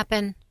let it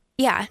happen?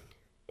 Yeah.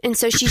 And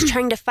so she's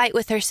trying to fight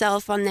with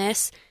herself on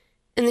this.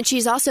 And then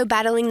she's also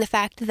battling the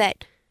fact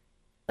that,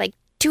 like,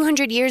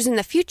 200 years in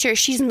the future,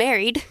 she's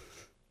married.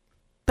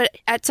 But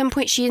at some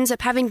point, she ends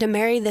up having to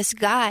marry this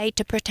guy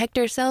to protect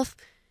herself.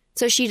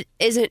 So she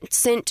isn't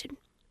sent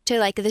to,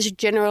 like, this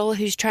general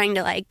who's trying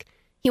to, like,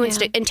 he wants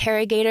to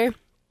interrogate her.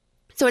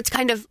 So it's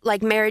kind of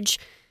like marriage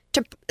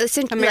to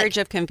a marriage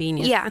of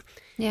convenience. Yeah.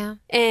 Yeah.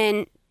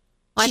 And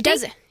Well, I she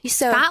does think it.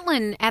 So,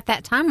 Scotland at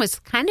that time was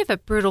kind of a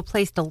brutal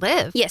place to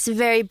live. yes,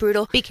 very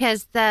brutal.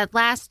 Because the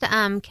last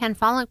Ken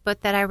Follett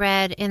book that I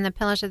read in the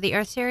Pillars of the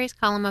Earth series,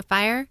 Column of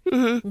Fire,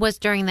 was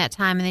during that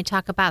time. And they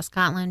talk about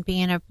Scotland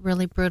being a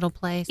really brutal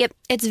place. Yep,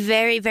 it's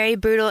very, very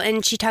brutal.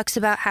 And she talks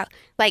about how,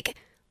 like,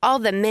 all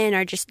the men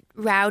are just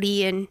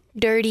rowdy and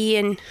dirty.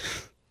 And,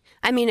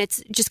 I mean,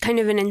 it's just kind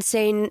of an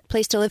insane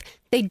place to live.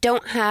 They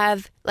don't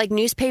have, like,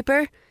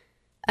 newspaper.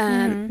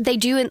 They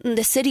do in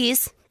the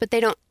cities, but they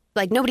don't,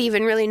 like, nobody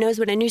even really knows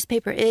what a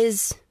newspaper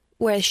is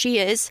where she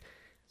is.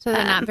 So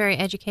they're not very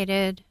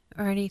educated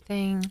or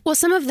anything. Well,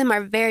 some of them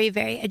are very,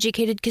 very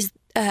educated because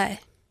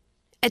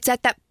it's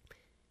at that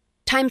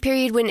time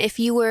period when if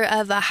you were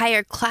of a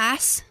higher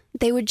class,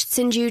 they would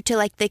send you to,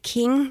 like, the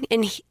king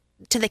and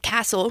to the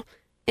castle,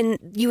 and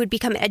you would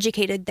become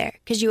educated there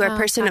because you were a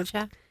person of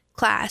Gotcha.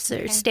 class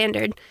or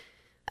standard.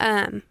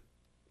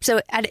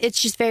 So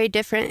it's just very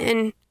different.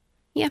 And,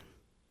 yeah.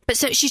 But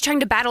so she's trying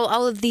to battle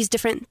all of these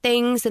different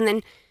things, and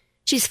then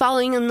she's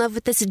falling in love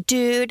with this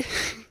dude.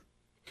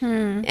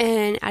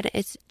 And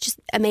it's just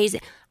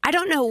amazing. I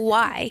don't know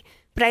why,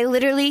 but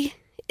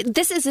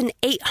this is an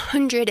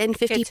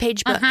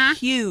 850-page book.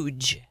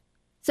 Huge.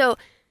 So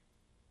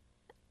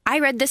I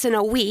read this in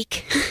a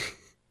week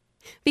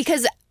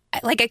because,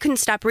 like, I couldn't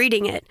stop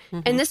reading it.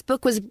 And this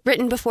book was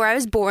written before I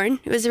was born.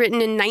 It was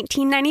written in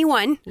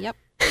 1991. Yep.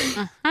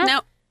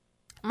 Now,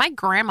 My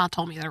grandma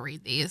told me to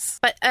read these.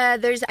 But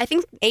there's, I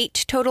think,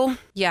 8 total.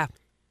 yeah.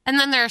 And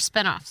then there are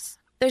spin-offs.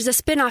 There's a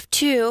spin-off,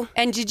 too.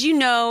 And did you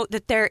know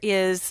that there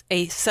is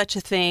such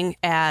a thing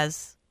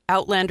as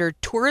Outlander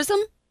tourism?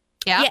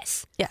 Yeah.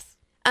 Yes. Yes.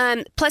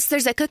 Plus,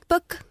 there's a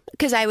cookbook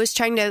because I was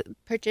trying to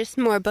purchase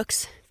more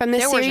books from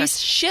this There was a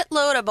series.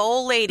 shitload of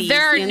old ladies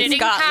There are in knitting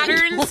Scotland.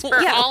 patterns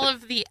for Yeah. all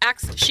of the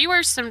she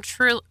wears some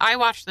true I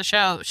watched the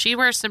show. She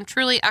wears some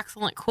truly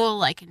excellent cool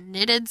like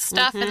knitted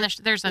stuff and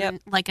there's a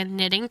like a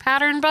knitting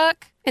pattern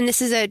book. And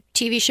this is a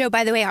TV show,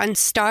 by the way, on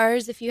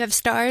Stars, if you have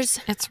Stars.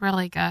 It's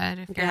really good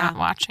if you're Yeah. not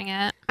watching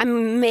it. I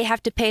may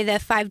have to pay the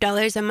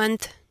 $5 a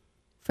month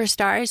for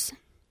Stars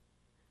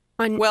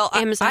on Well,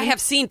 Amazon. I have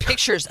seen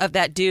pictures of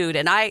that dude,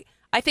 and I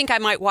think I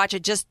might watch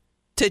it just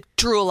to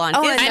drool on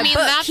Oh, his. and I the mean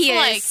book, that's he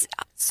like is-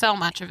 so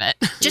much of it.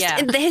 Just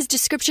Yeah. his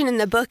description in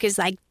the book is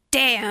like,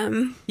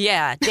 damn.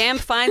 Yeah, damn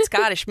fine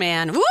Scottish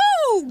man.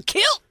 Woo!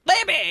 Kilt,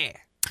 baby!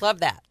 Love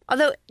that.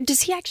 Although,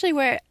 does he actually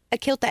wear a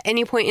kilt at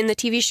any point in the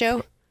TV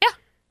show? Yeah.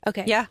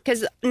 Okay. Yeah.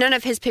 Because none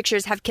of his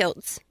pictures have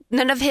kilts.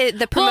 None of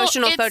the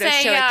promotional Well, photos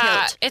show a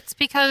kilt. It's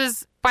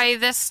because by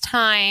this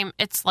time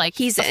it's like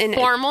He's a in it.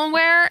 formal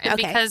wear, and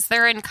Okay. because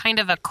they're in kind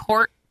of a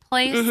court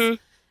place,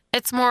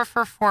 it's more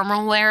for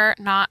formal wear,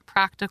 not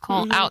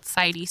practical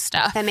outsidey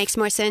stuff. That makes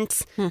more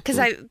sense. Because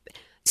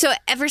so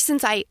ever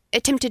since I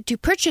attempted to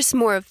purchase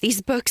more of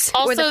these books,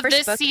 or the Also, first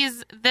this book,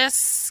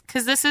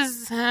 because this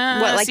is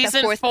What, like the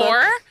season 4th 4,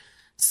 book?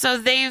 so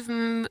they've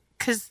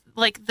because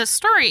like the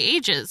story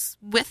ages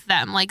with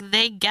them, like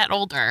they get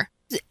older.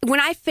 when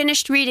I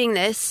finished reading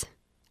this,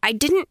 I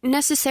didn't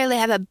necessarily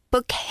have a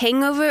book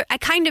hangover. I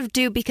kind of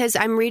do because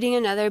I'm reading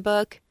another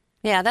book.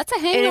 Yeah, that's a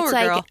And hangover, it's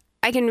like, girl.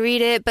 I can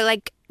read it, but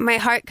like my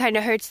heart kind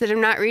of hurts that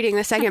I'm not reading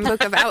the second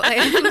book of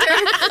Outlander.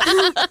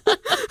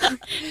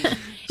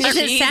 Is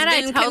it She's sad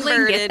I been totally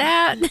converted. get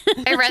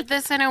that? I read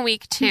this in a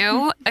week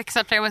too,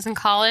 except I was in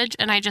college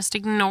and I just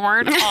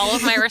ignored all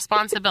of my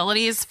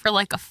responsibilities for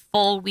like a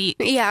full week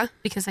Yeah.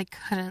 because I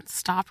couldn't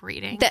stop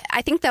reading.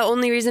 I think the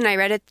only reason I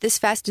read it this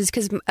fast is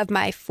because of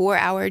my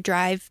 4-hour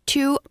drive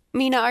to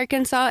Mena,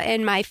 Arkansas,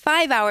 and my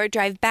 5-hour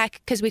drive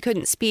back because we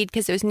couldn't speed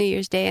because it was New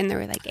Year's Day and there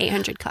were like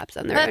 800 cops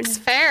on the road. That's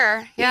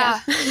fair. Yeah.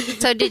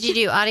 So did you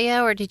do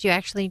audio or did you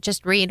actually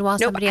just read while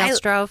Nope, somebody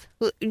else drove?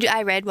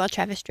 I read while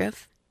Travis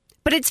drove.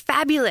 But it's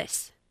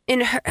fabulous.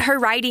 And her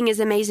writing is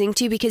amazing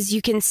too because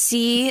you can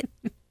see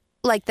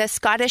like the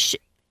Scottish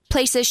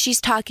places she's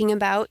talking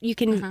about. You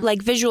can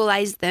like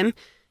visualize them.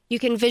 You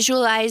can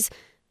visualize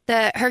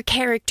her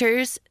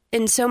characters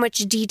in so much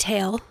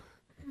detail.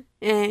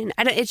 And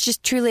it's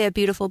just truly a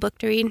beautiful book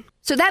to read.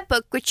 So that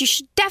book, which you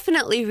should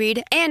definitely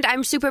read, and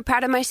I'm super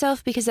proud of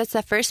myself because that's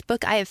the first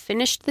book I have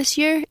finished this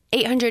year,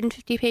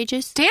 850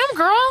 pages. Damn,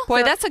 girl.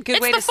 Boy, that's a good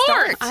It's way the to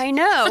start. fourth. I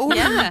know.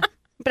 Yeah.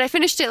 But I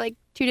finished it like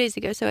 2 days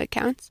ago, so it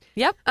counts.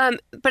 Yep.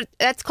 But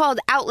that's called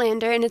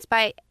Outlander, and it's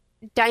by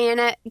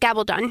Diana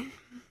Gabaldon.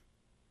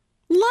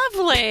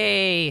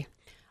 Lovely.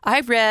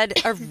 I read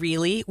a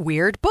really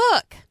weird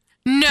book.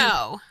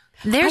 No.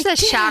 There's I a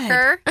did.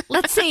 shocker.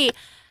 Let's see.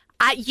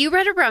 You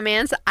read a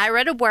romance. I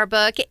read a war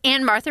book,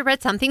 and Martha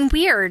read something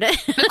weird.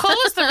 Nicole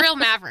was the real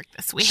maverick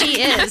this week.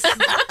 She is.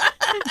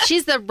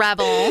 She's the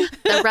rebel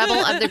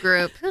of the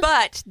group.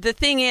 But the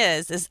thing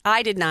is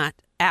I did not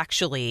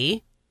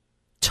actually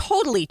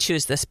totally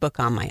choose this book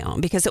on my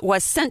own because it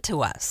was sent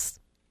to us.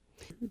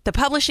 The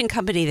publishing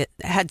company that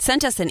had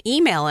sent us an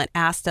email and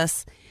asked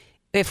us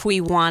if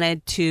we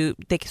wanted to,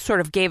 they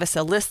sort of gave us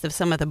a list of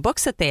some of the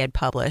books that they had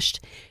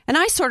published. And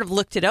I sort of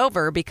looked it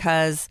over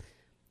because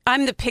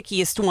I'm the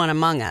pickiest one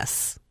among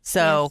us.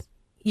 So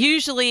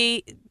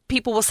usually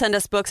people will send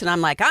us books and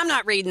I'm like, I'm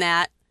not reading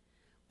that.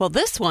 Well,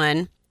 this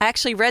one, I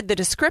actually read the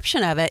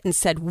description of it and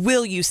said,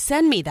 will you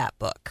send me that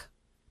book?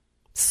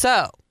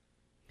 So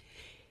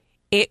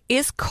it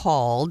is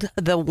called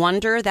The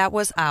Wonder That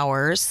Was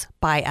Ours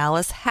by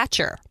Alice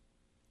Hatcher.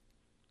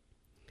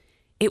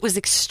 It was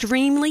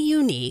extremely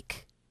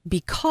unique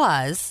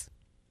because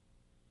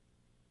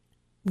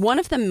one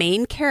of the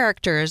main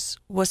characters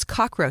was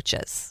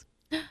cockroaches.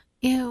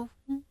 Ew.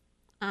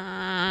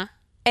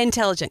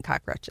 Intelligent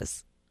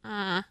cockroaches.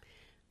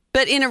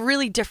 But in a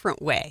really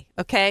different way,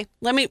 okay?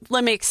 Let me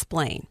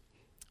explain.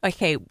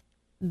 Okay,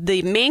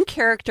 the main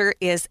character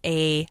is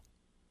a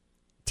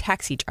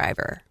taxi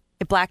driver,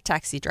 a black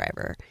taxi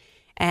driver.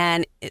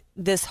 And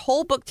this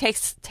whole book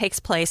takes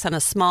place on a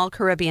small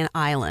Caribbean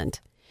island.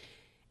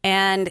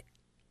 And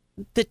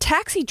the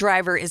taxi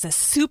driver is a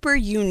super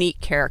unique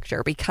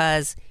character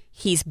because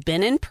he's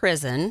been in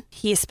prison.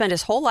 He has spent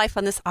his whole life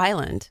on this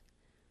island,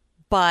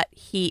 but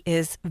he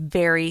is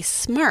very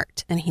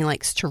smart and he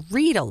likes to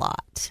read a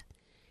lot.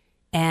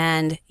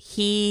 And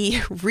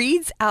he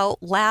reads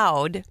out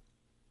loud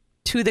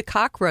to the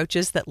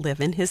cockroaches that live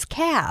in his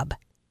cab.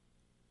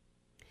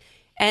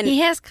 And He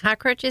has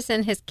cockroaches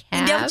in his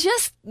cab. now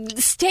just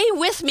stay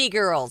with me,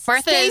 girls.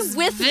 Martha stay is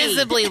with me.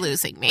 visibly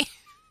losing me.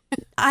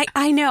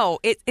 I know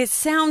it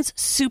sounds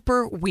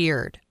super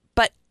weird,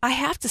 but I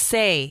have to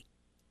say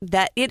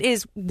that it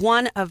is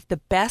one of the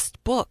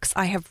best books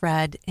I have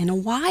read in a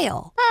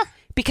while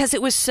because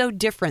it was so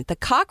different. The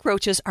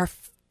cockroaches are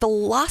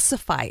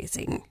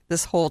philosophizing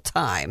this whole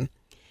time,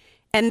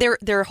 and there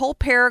are whole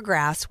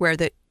paragraphs where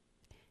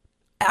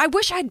I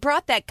wish I'd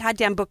brought that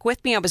goddamn book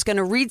with me. I was going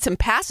to read some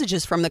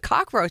passages from the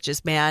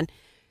cockroaches, man.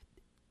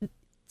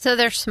 So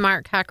they're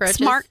smart cockroaches.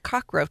 Smart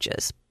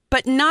cockroaches,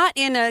 but not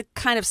in a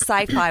kind of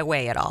sci-fi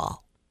way at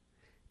all.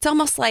 It's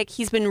almost like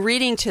he's been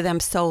reading to them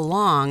so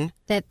long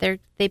that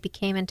they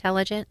became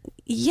intelligent.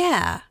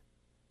 Yeah.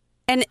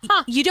 And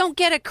you don't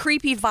get a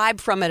creepy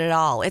vibe from it at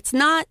all. It's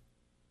not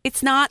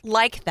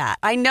like that.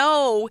 I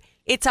know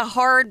it's a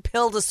hard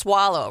pill to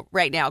swallow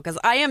right now because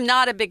I am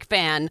not a big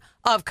fan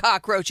of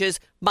cockroaches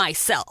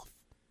myself.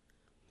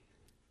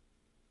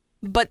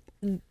 But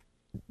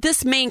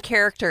this main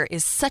character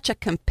is such a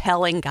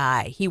compelling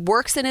guy. He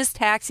works in his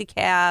taxi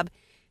cab.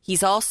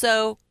 He's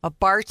also a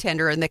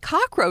bartender, and the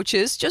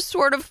cockroaches just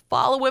sort of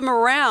follow him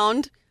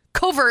around,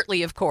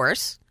 covertly, of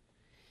course.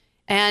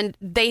 And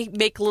they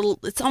make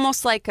it's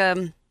almost like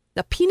a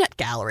peanut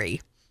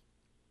gallery,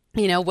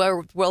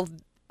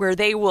 where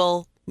they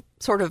will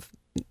sort of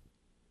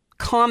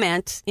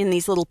comment in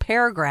these little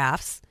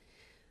paragraphs.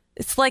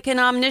 It's like an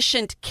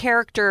omniscient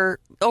character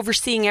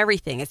overseeing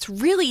everything. It's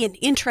really an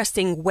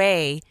interesting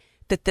way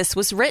that this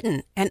was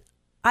written. And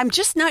I'm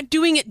just not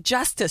doing it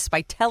justice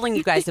by telling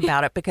you guys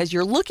about it because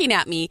you're looking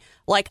at me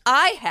like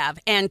I have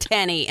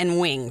antennae and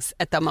wings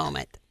at the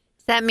moment.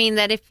 Does that mean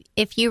that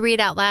if you read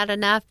out loud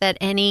enough that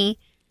any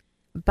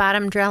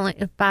bottom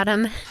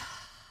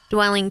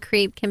dwelling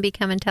creep can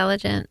become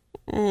intelligent?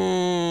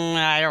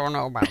 I don't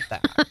know about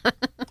that.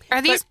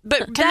 Are these? But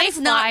can that's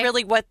they not fly?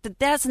 really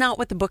that's not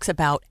what the book's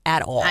about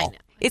at all. I know.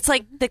 It's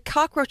like the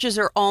cockroaches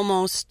are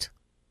almost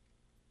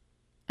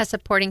A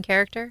supporting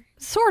character?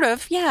 sort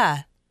of,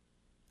 yeah,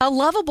 a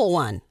lovable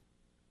one.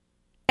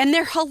 And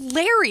they're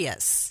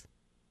hilarious.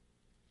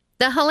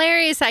 The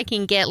hilarious I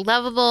can get.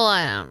 Lovable,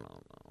 I don't know.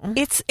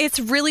 It's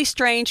really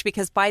strange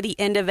because by the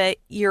end of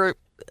it, and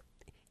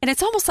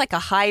it's almost like a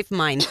hive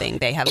mind thing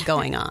they have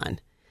going on.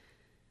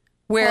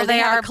 Where Well, they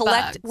have are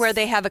bugs. where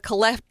they have a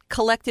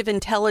collective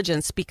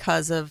intelligence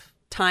because of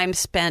time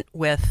spent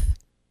with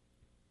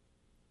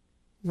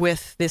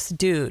this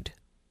dude.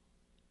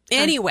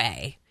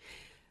 Anyway,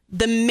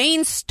 the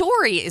main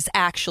story is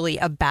actually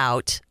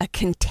about a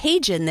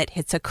contagion that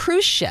hits a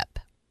cruise ship.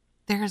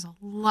 There's a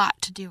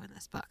lot to do in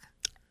this book.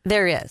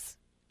 There is,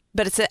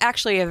 but it's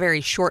actually a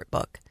very short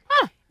book,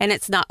 and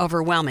it's not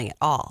overwhelming at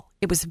all.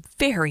 It was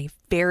very,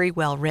 very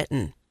well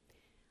written.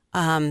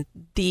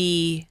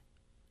 The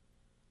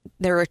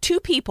there are two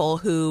people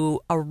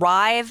who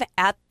arrive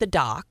at the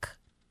dock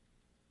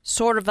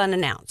sort of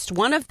unannounced.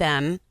 One of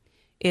them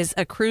is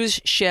a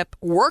cruise ship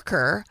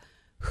worker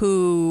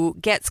who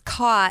gets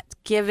caught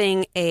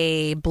giving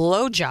a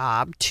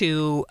blowjob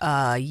to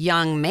a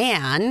young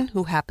man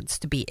who happens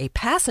to be a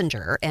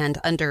passenger and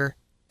under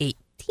 18.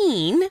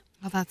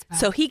 Oh, that's bad.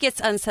 So he gets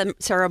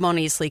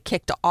unceremoniously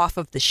kicked off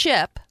of the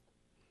ship.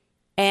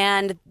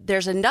 And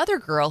there's another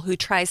girl who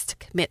tries to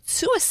commit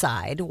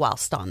suicide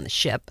whilst on the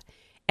ship.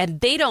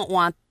 And they don't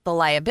want the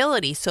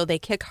liability, so they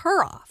kick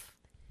her off.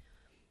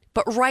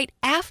 But right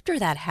after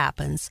that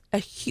happens,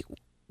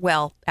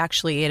 well,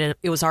 actually, it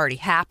was already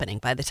happening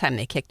by the time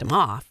they kicked him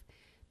off.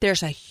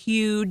 There's a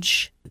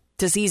huge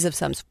disease of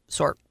some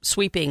sort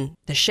sweeping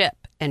the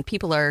ship, and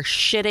people are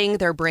shitting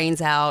their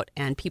brains out,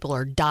 and people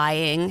are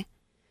dying.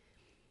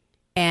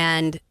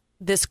 And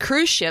this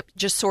cruise ship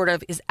just sort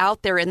of is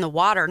out there in the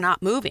water,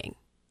 not moving.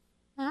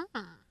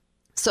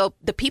 So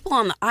the people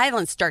on the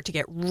island start to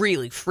get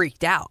really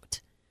freaked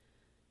out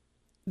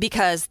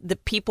because the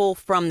people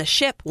from the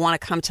ship want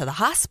to come to the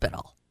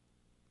hospital.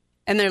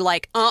 And they're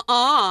like,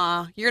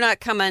 you're not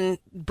coming,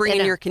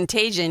 bringing your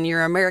contagion,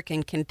 your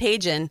American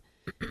contagion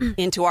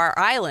into our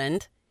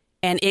island.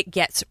 And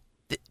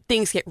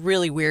things get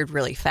really weird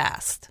really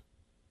fast.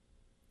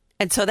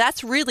 And so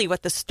that's really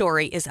what the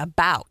story is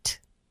about.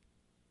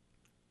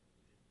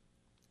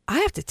 I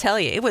have to tell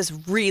you,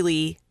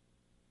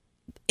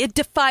 it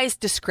defies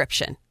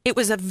description. It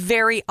was a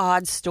very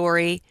odd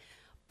story,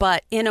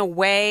 but in a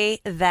way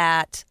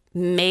that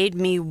made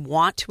me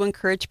want to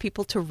encourage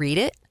people to read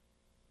it.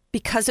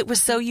 Because it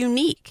was so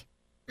unique.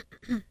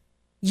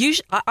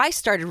 I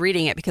started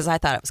reading it because I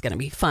thought it was going to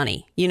be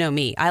funny. You know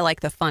me. I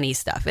like the funny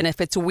stuff. And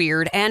if it's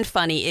weird and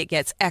funny, it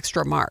gets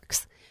extra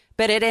marks.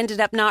 But it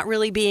ended up not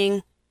really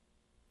being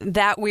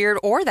that weird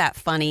or that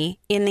funny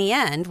in the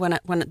end. When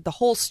the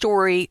whole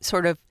story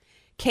sort of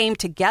came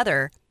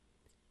together,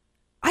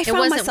 It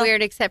wasn't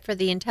weird except for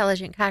the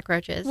intelligent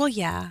cockroaches. Well,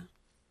 yeah.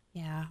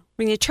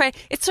 When you try,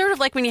 it's sort of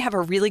like when you have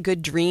a really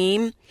good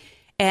dream.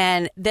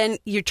 And then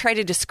you try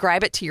to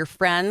describe it to your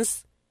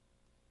friends.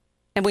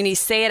 And when you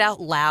say it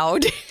out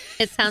loud,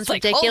 it sounds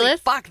like, ridiculous. Holy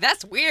fuck,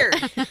 that's weird.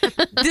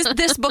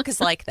 This book is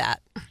like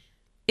that.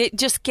 It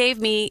just gave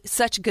me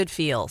such good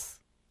feels.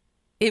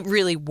 It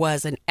really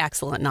was an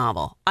excellent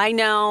novel. I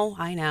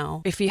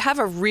know. If you have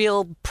a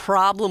real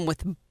problem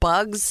with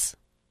bugs,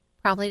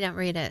 probably don't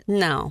read it.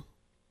 No,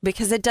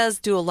 because it does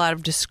do a lot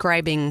of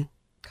describing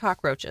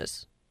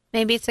cockroaches.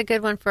 Maybe it's a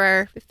good one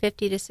for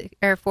 40 to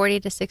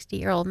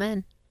 60-year-old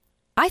men.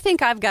 I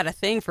think I've got a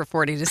thing for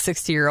 40 to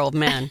 60-year-old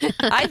men.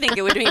 I think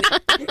it would be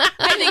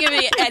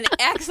an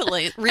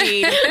excellent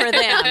read for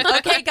them.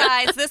 Okay,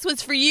 guys, this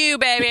was for you,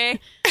 baby.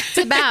 It's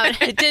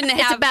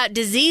about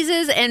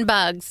diseases and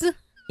bugs.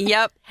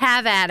 Yep.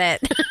 Have at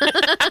it.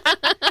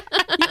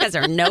 You guys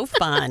are no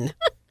fun.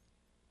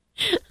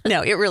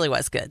 No, it really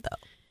was good,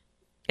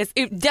 though.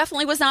 It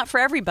definitely was not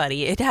for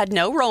everybody. It had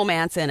no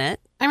romance in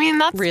it. I mean,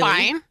 that's really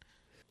fine.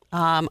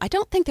 I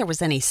don't think there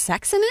was any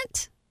sex in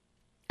it.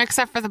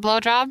 Except for the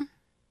blowjob?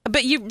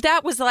 But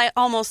that was like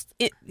almost,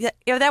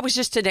 that was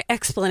just an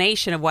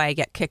explanation of why I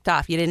get kicked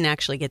off. You didn't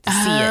actually get to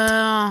see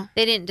it.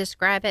 They didn't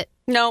describe it.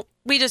 No,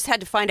 we just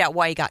had to find out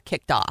why he got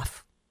kicked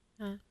off.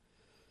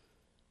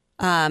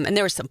 And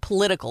there was some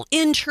political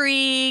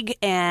intrigue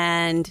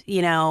and,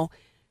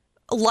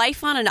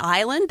 life on an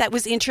island. That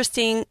was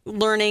interesting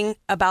learning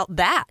about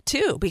that,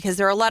 too, because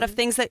there are a lot of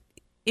things that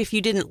if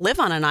you didn't live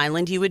on an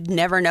island, you would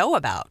never know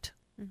about.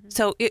 Mm-hmm.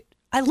 So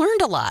I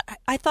learned a lot.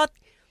 I thought,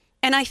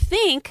 and I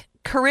think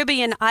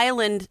Caribbean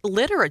island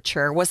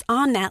literature was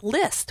on that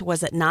list,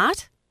 was it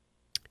not?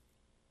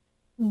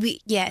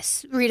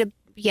 Yes.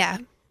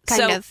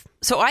 Kind of.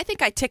 So I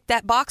think I ticked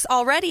that box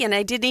already, and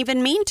I didn't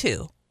even mean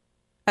to,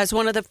 as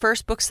one of the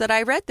first books that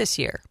I read this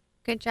year.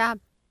 Good job.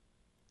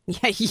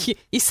 Yeah,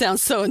 you sound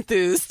so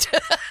enthused.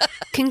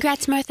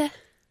 Congrats, Martha.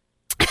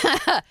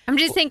 I'm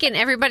just thinking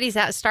everybody's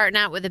starting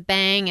out with a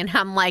bang, and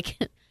I'm like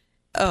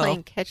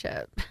playing catch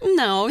up.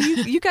 No,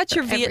 you got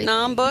your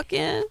Vietnam book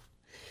in.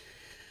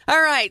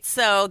 All right,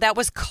 so that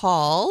was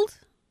called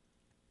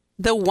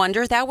The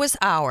Wonder That Was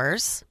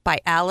Ours by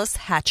Alice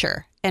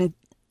Hatcher, and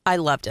I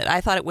loved it.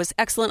 I thought it was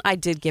excellent. I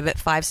did give it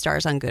 5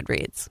 stars on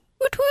Goodreads.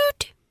 Woot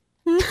woot.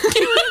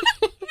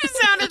 You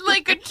sounded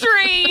like a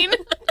train.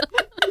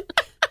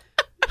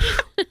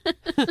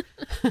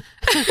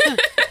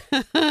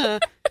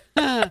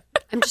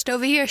 I'm just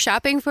over here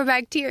shopping for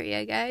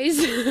bacteria,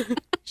 guys.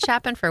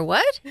 Shopping for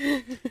what?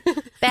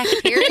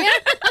 Bacteria?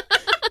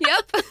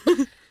 Yep.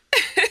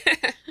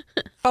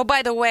 Oh,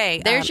 by the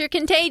way, There's your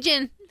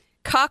contagion.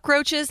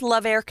 Cockroaches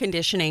love air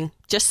conditioning,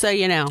 just so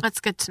you know. That's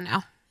good to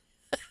know.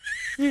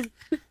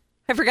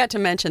 I forgot to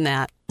mention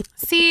that.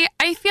 See,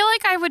 I feel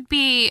like I would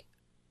be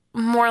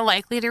more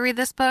likely to read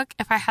this book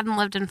if I hadn't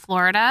lived in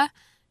Florida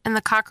and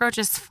the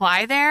cockroaches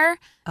fly there.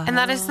 And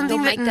that is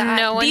something that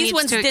no one These needs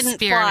ones to didn't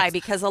experience. fly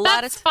because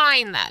That's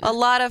fine then. a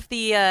lot of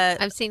the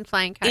I've seen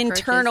flying cockroaches.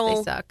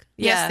 internal They suck.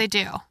 Yes, they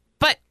do.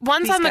 But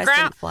ones These on the guys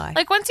ground, didn't fly.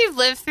 like once you've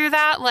lived through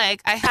that,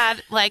 like I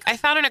found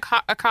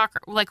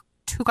like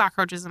 2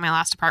 cockroaches in my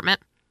last apartment.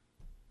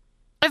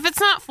 If it's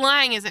not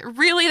flying, is it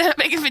really that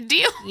big of a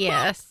deal?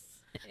 Yes,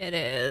 it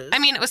is. I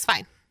mean, it was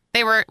fine.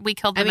 We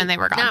killed them and they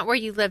were gone. Not where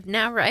you live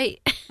now, right?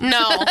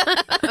 No.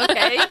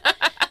 Okay.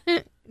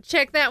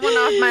 Check that one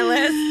off my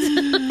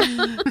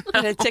list.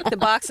 Gotta tick the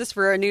boxes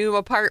for a new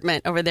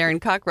apartment over there,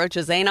 and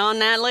cockroaches ain't on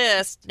that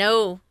list.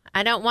 No,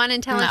 I don't want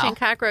intelligent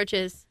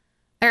cockroaches.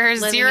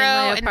 There's Living in zero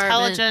my apartment.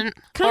 intelligent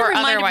Kind of or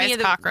reminded otherwise me of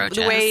cockroaches.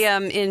 the way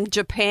in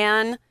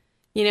Japan,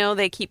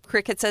 they keep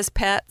crickets as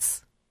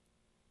pets.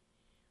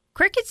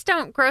 Crickets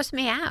don't gross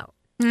me out.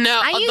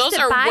 No, I used those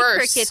to are buy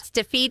worse. crickets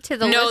to feed to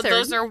the No, lizard.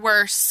 those are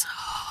worse.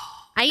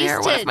 I They're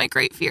used one to. of my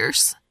great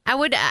fears. I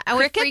would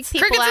freak Crickets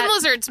people and out.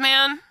 lizards,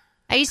 man.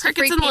 I used to Crickets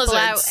freak and people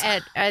lizards.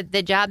 out at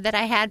the job that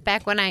I had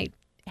back when I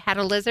had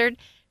a lizard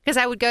because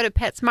I would go to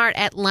PetSmart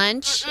at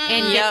lunch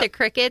and get Yep. the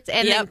crickets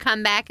and then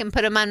come back and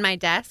put them on my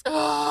desk.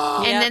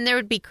 And Yep. then there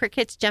would be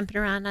crickets jumping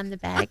around on the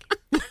bag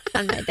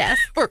on my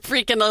desk. We're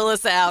freaking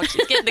Alyssa out.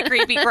 She's getting the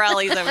creepy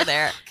crawlies over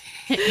there.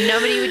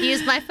 Nobody would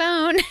use my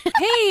phone.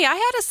 Hey, I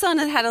had a son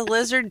that had a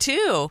lizard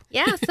too.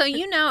 Yeah, so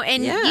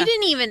and Yeah.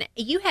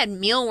 you had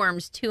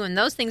mealworms too, and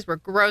those things were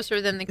grosser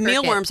than the cricket.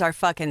 Mealworms are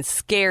fucking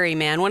scary,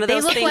 man. One of They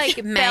those look things like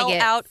fell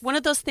maggots. out. One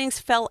of those things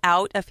fell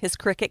out of his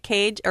cricket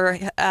cage or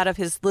out of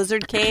his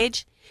lizard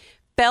cage,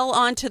 fell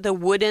onto the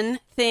wooden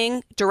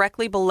thing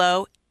directly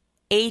below,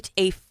 ate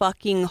a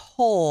fucking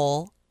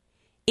hole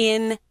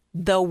in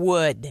the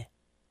wood.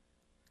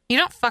 You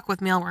don't fuck with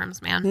mealworms,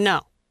 man.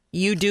 No,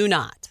 you do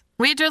not.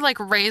 We had to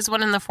raise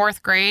one in the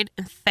 4th grade,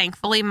 and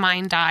thankfully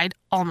mine died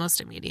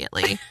almost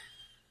immediately.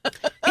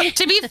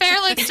 To be fair,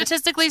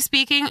 statistically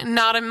speaking,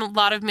 not a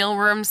lot of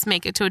mealworms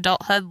make it to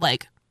adulthood.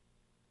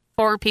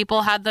 4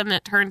 people had them.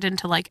 It turned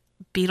into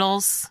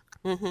beetles.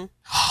 Mm-hmm.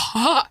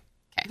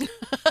 Okay,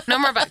 no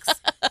more bugs.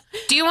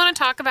 Do you want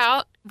to talk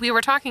about? We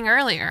were talking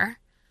earlier.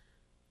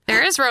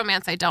 There is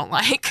romance I don't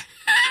like.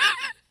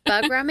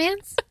 Bug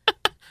romance?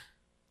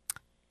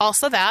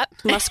 Also that.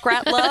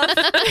 Muskrat love.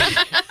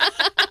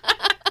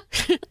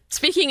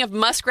 Speaking of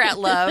muskrat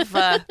love,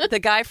 the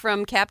guy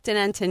from Captain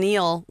and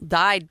Tennille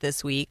died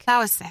this week. That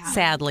was sad.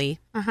 Sadly.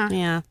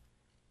 Yeah.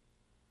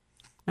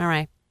 All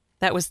right.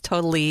 That was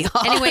totally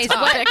Anyways,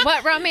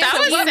 what romance? That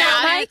was do you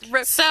sad. not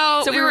like?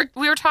 So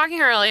we were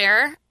talking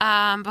earlier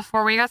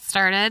before we got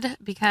started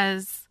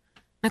because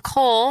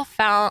Nicole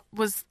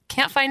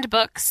can't find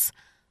books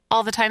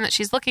all the time that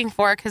she's looking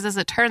for because as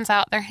it turns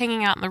out they're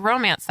hanging out in the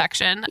romance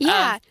section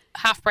Yeah. of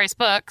Half Price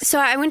Books. So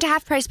I went to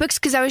Half Price Books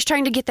because I was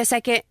trying to get the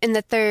 2nd and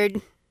the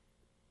 3rd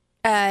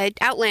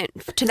Outlander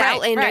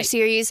right.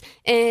 series,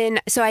 and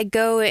so I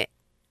go.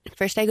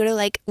 First, I go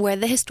to where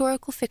the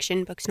historical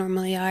fiction books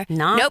normally are.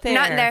 Nope,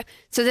 not there.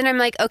 So then I'm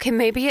like, okay,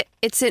 maybe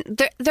it's in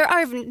there. There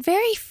are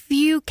very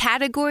few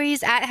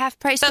categories at Half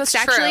Price That's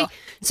Books, true. actually.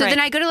 So then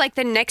I go to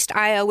the next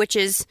aisle, which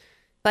is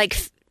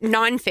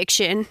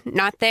nonfiction,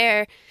 not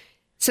there.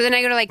 So then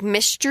I go to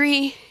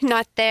mystery,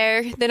 not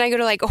there. Then I go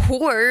to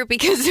horror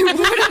because what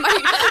am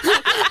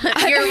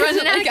I? You're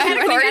running out of I'm running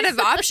categories. out of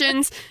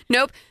options.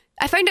 Nope.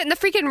 I find it in the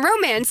freaking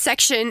romance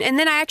section, and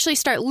then I actually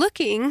start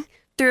looking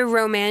through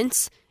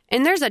romance,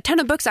 and there's a ton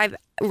of books I've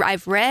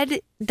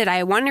read that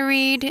I want to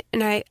read,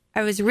 and I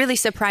was really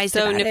surprised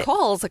So about it.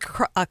 Nicole's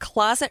a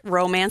closet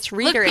romance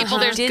reader. people,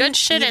 and there's she good didn't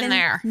shit in even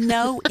there.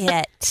 Know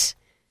it.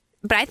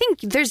 But I think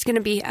there's going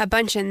to be a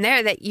bunch in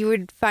there that you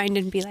would find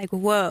and be like,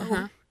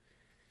 whoa.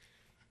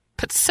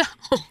 But so,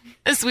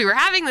 as we were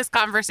having this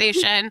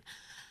conversation,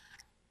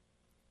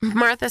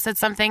 Martha said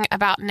something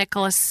about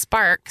Nicholas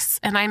Sparks,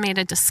 and I made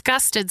a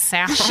disgusted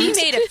sound. She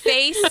made a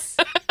face,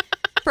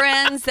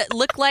 friends, that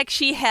looked like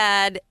she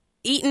had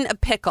eaten a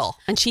pickle,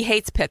 and she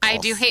hates pickles. I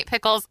do hate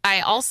pickles.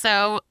 I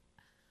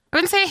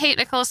wouldn't say I hate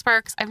Nicholas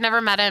Sparks. I've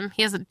never met him.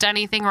 He hasn't done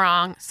anything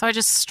wrong. So I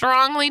just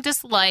strongly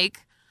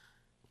dislike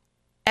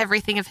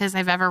everything of his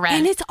I've ever read.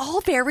 And it's all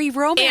very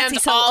romantic.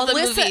 And So all the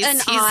Alyssa movies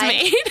and he's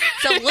made.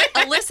 So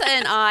Alyssa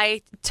and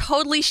I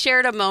totally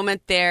shared a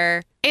moment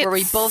there where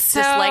we It's both so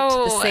disliked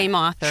the same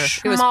author.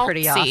 It was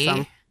pretty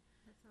schmaltzy.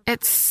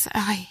 awesome.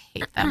 I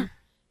hate them.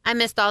 I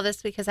missed all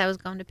this because I was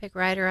going to pick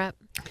Ryder up.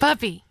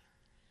 Puppy.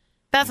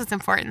 That's what's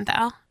important,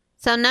 though.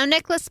 So no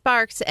Nicholas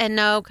Sparks and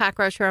no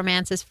cockroach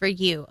romances for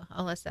you,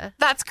 Alyssa.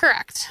 That's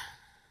correct.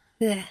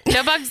 Ugh.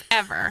 No bugs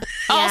ever.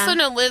 Also,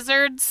 no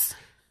lizards.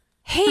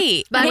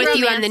 Hey, Bug with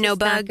you romance on the no is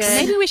not bugs.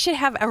 good. maybe we should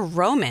have a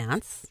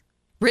romance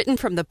written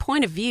from the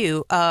point of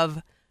view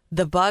of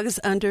the bugs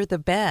under the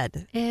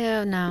bed.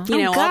 Ew, no. You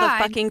know, all the God.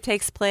 fucking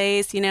takes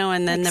place, and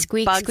then the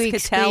Squeak, bugs squeak,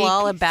 could tell squeak,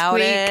 all about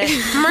squeak.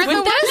 it.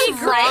 Martha, what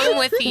is wrong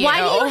with you? Why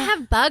do you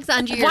have bugs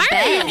under your Why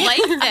bed? are you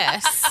like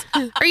this?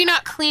 Are you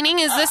not cleaning?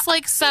 Is this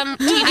like some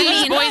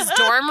teenage boy's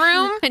dorm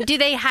room? Do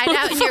they hide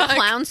out in your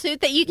clown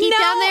suit that you keep No,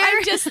 down there?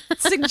 I'm just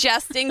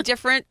suggesting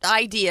different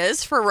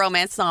ideas for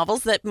romance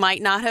novels that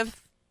might not have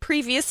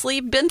previously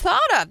been thought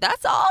of.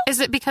 That's all. Is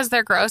it because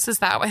they're gross? Is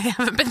that why they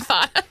haven't been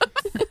thought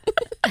of?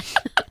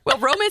 Well,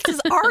 romances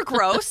are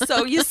gross,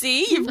 so you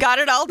see, you've got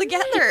it all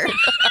together.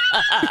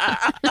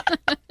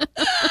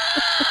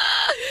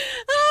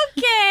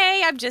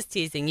 Okay, I'm just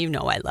teasing. You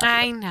know I love you.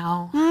 I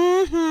know.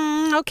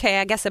 Mm-hmm. Okay,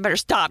 I guess I better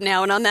stop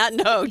now. And on that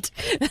note,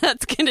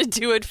 that's going to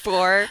do it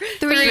for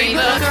Three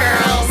Book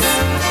Girls.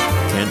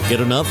 Can't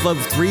get enough of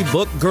Three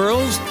Book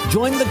Girls?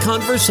 Join the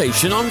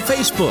conversation on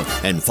Facebook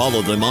and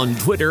follow them on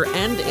Twitter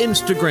and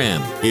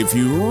Instagram. If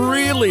you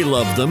really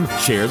love them,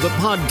 share the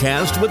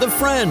podcast with a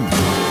friend.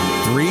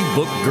 Three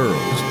Book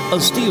Girls, a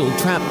Steel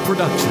Trap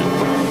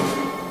production.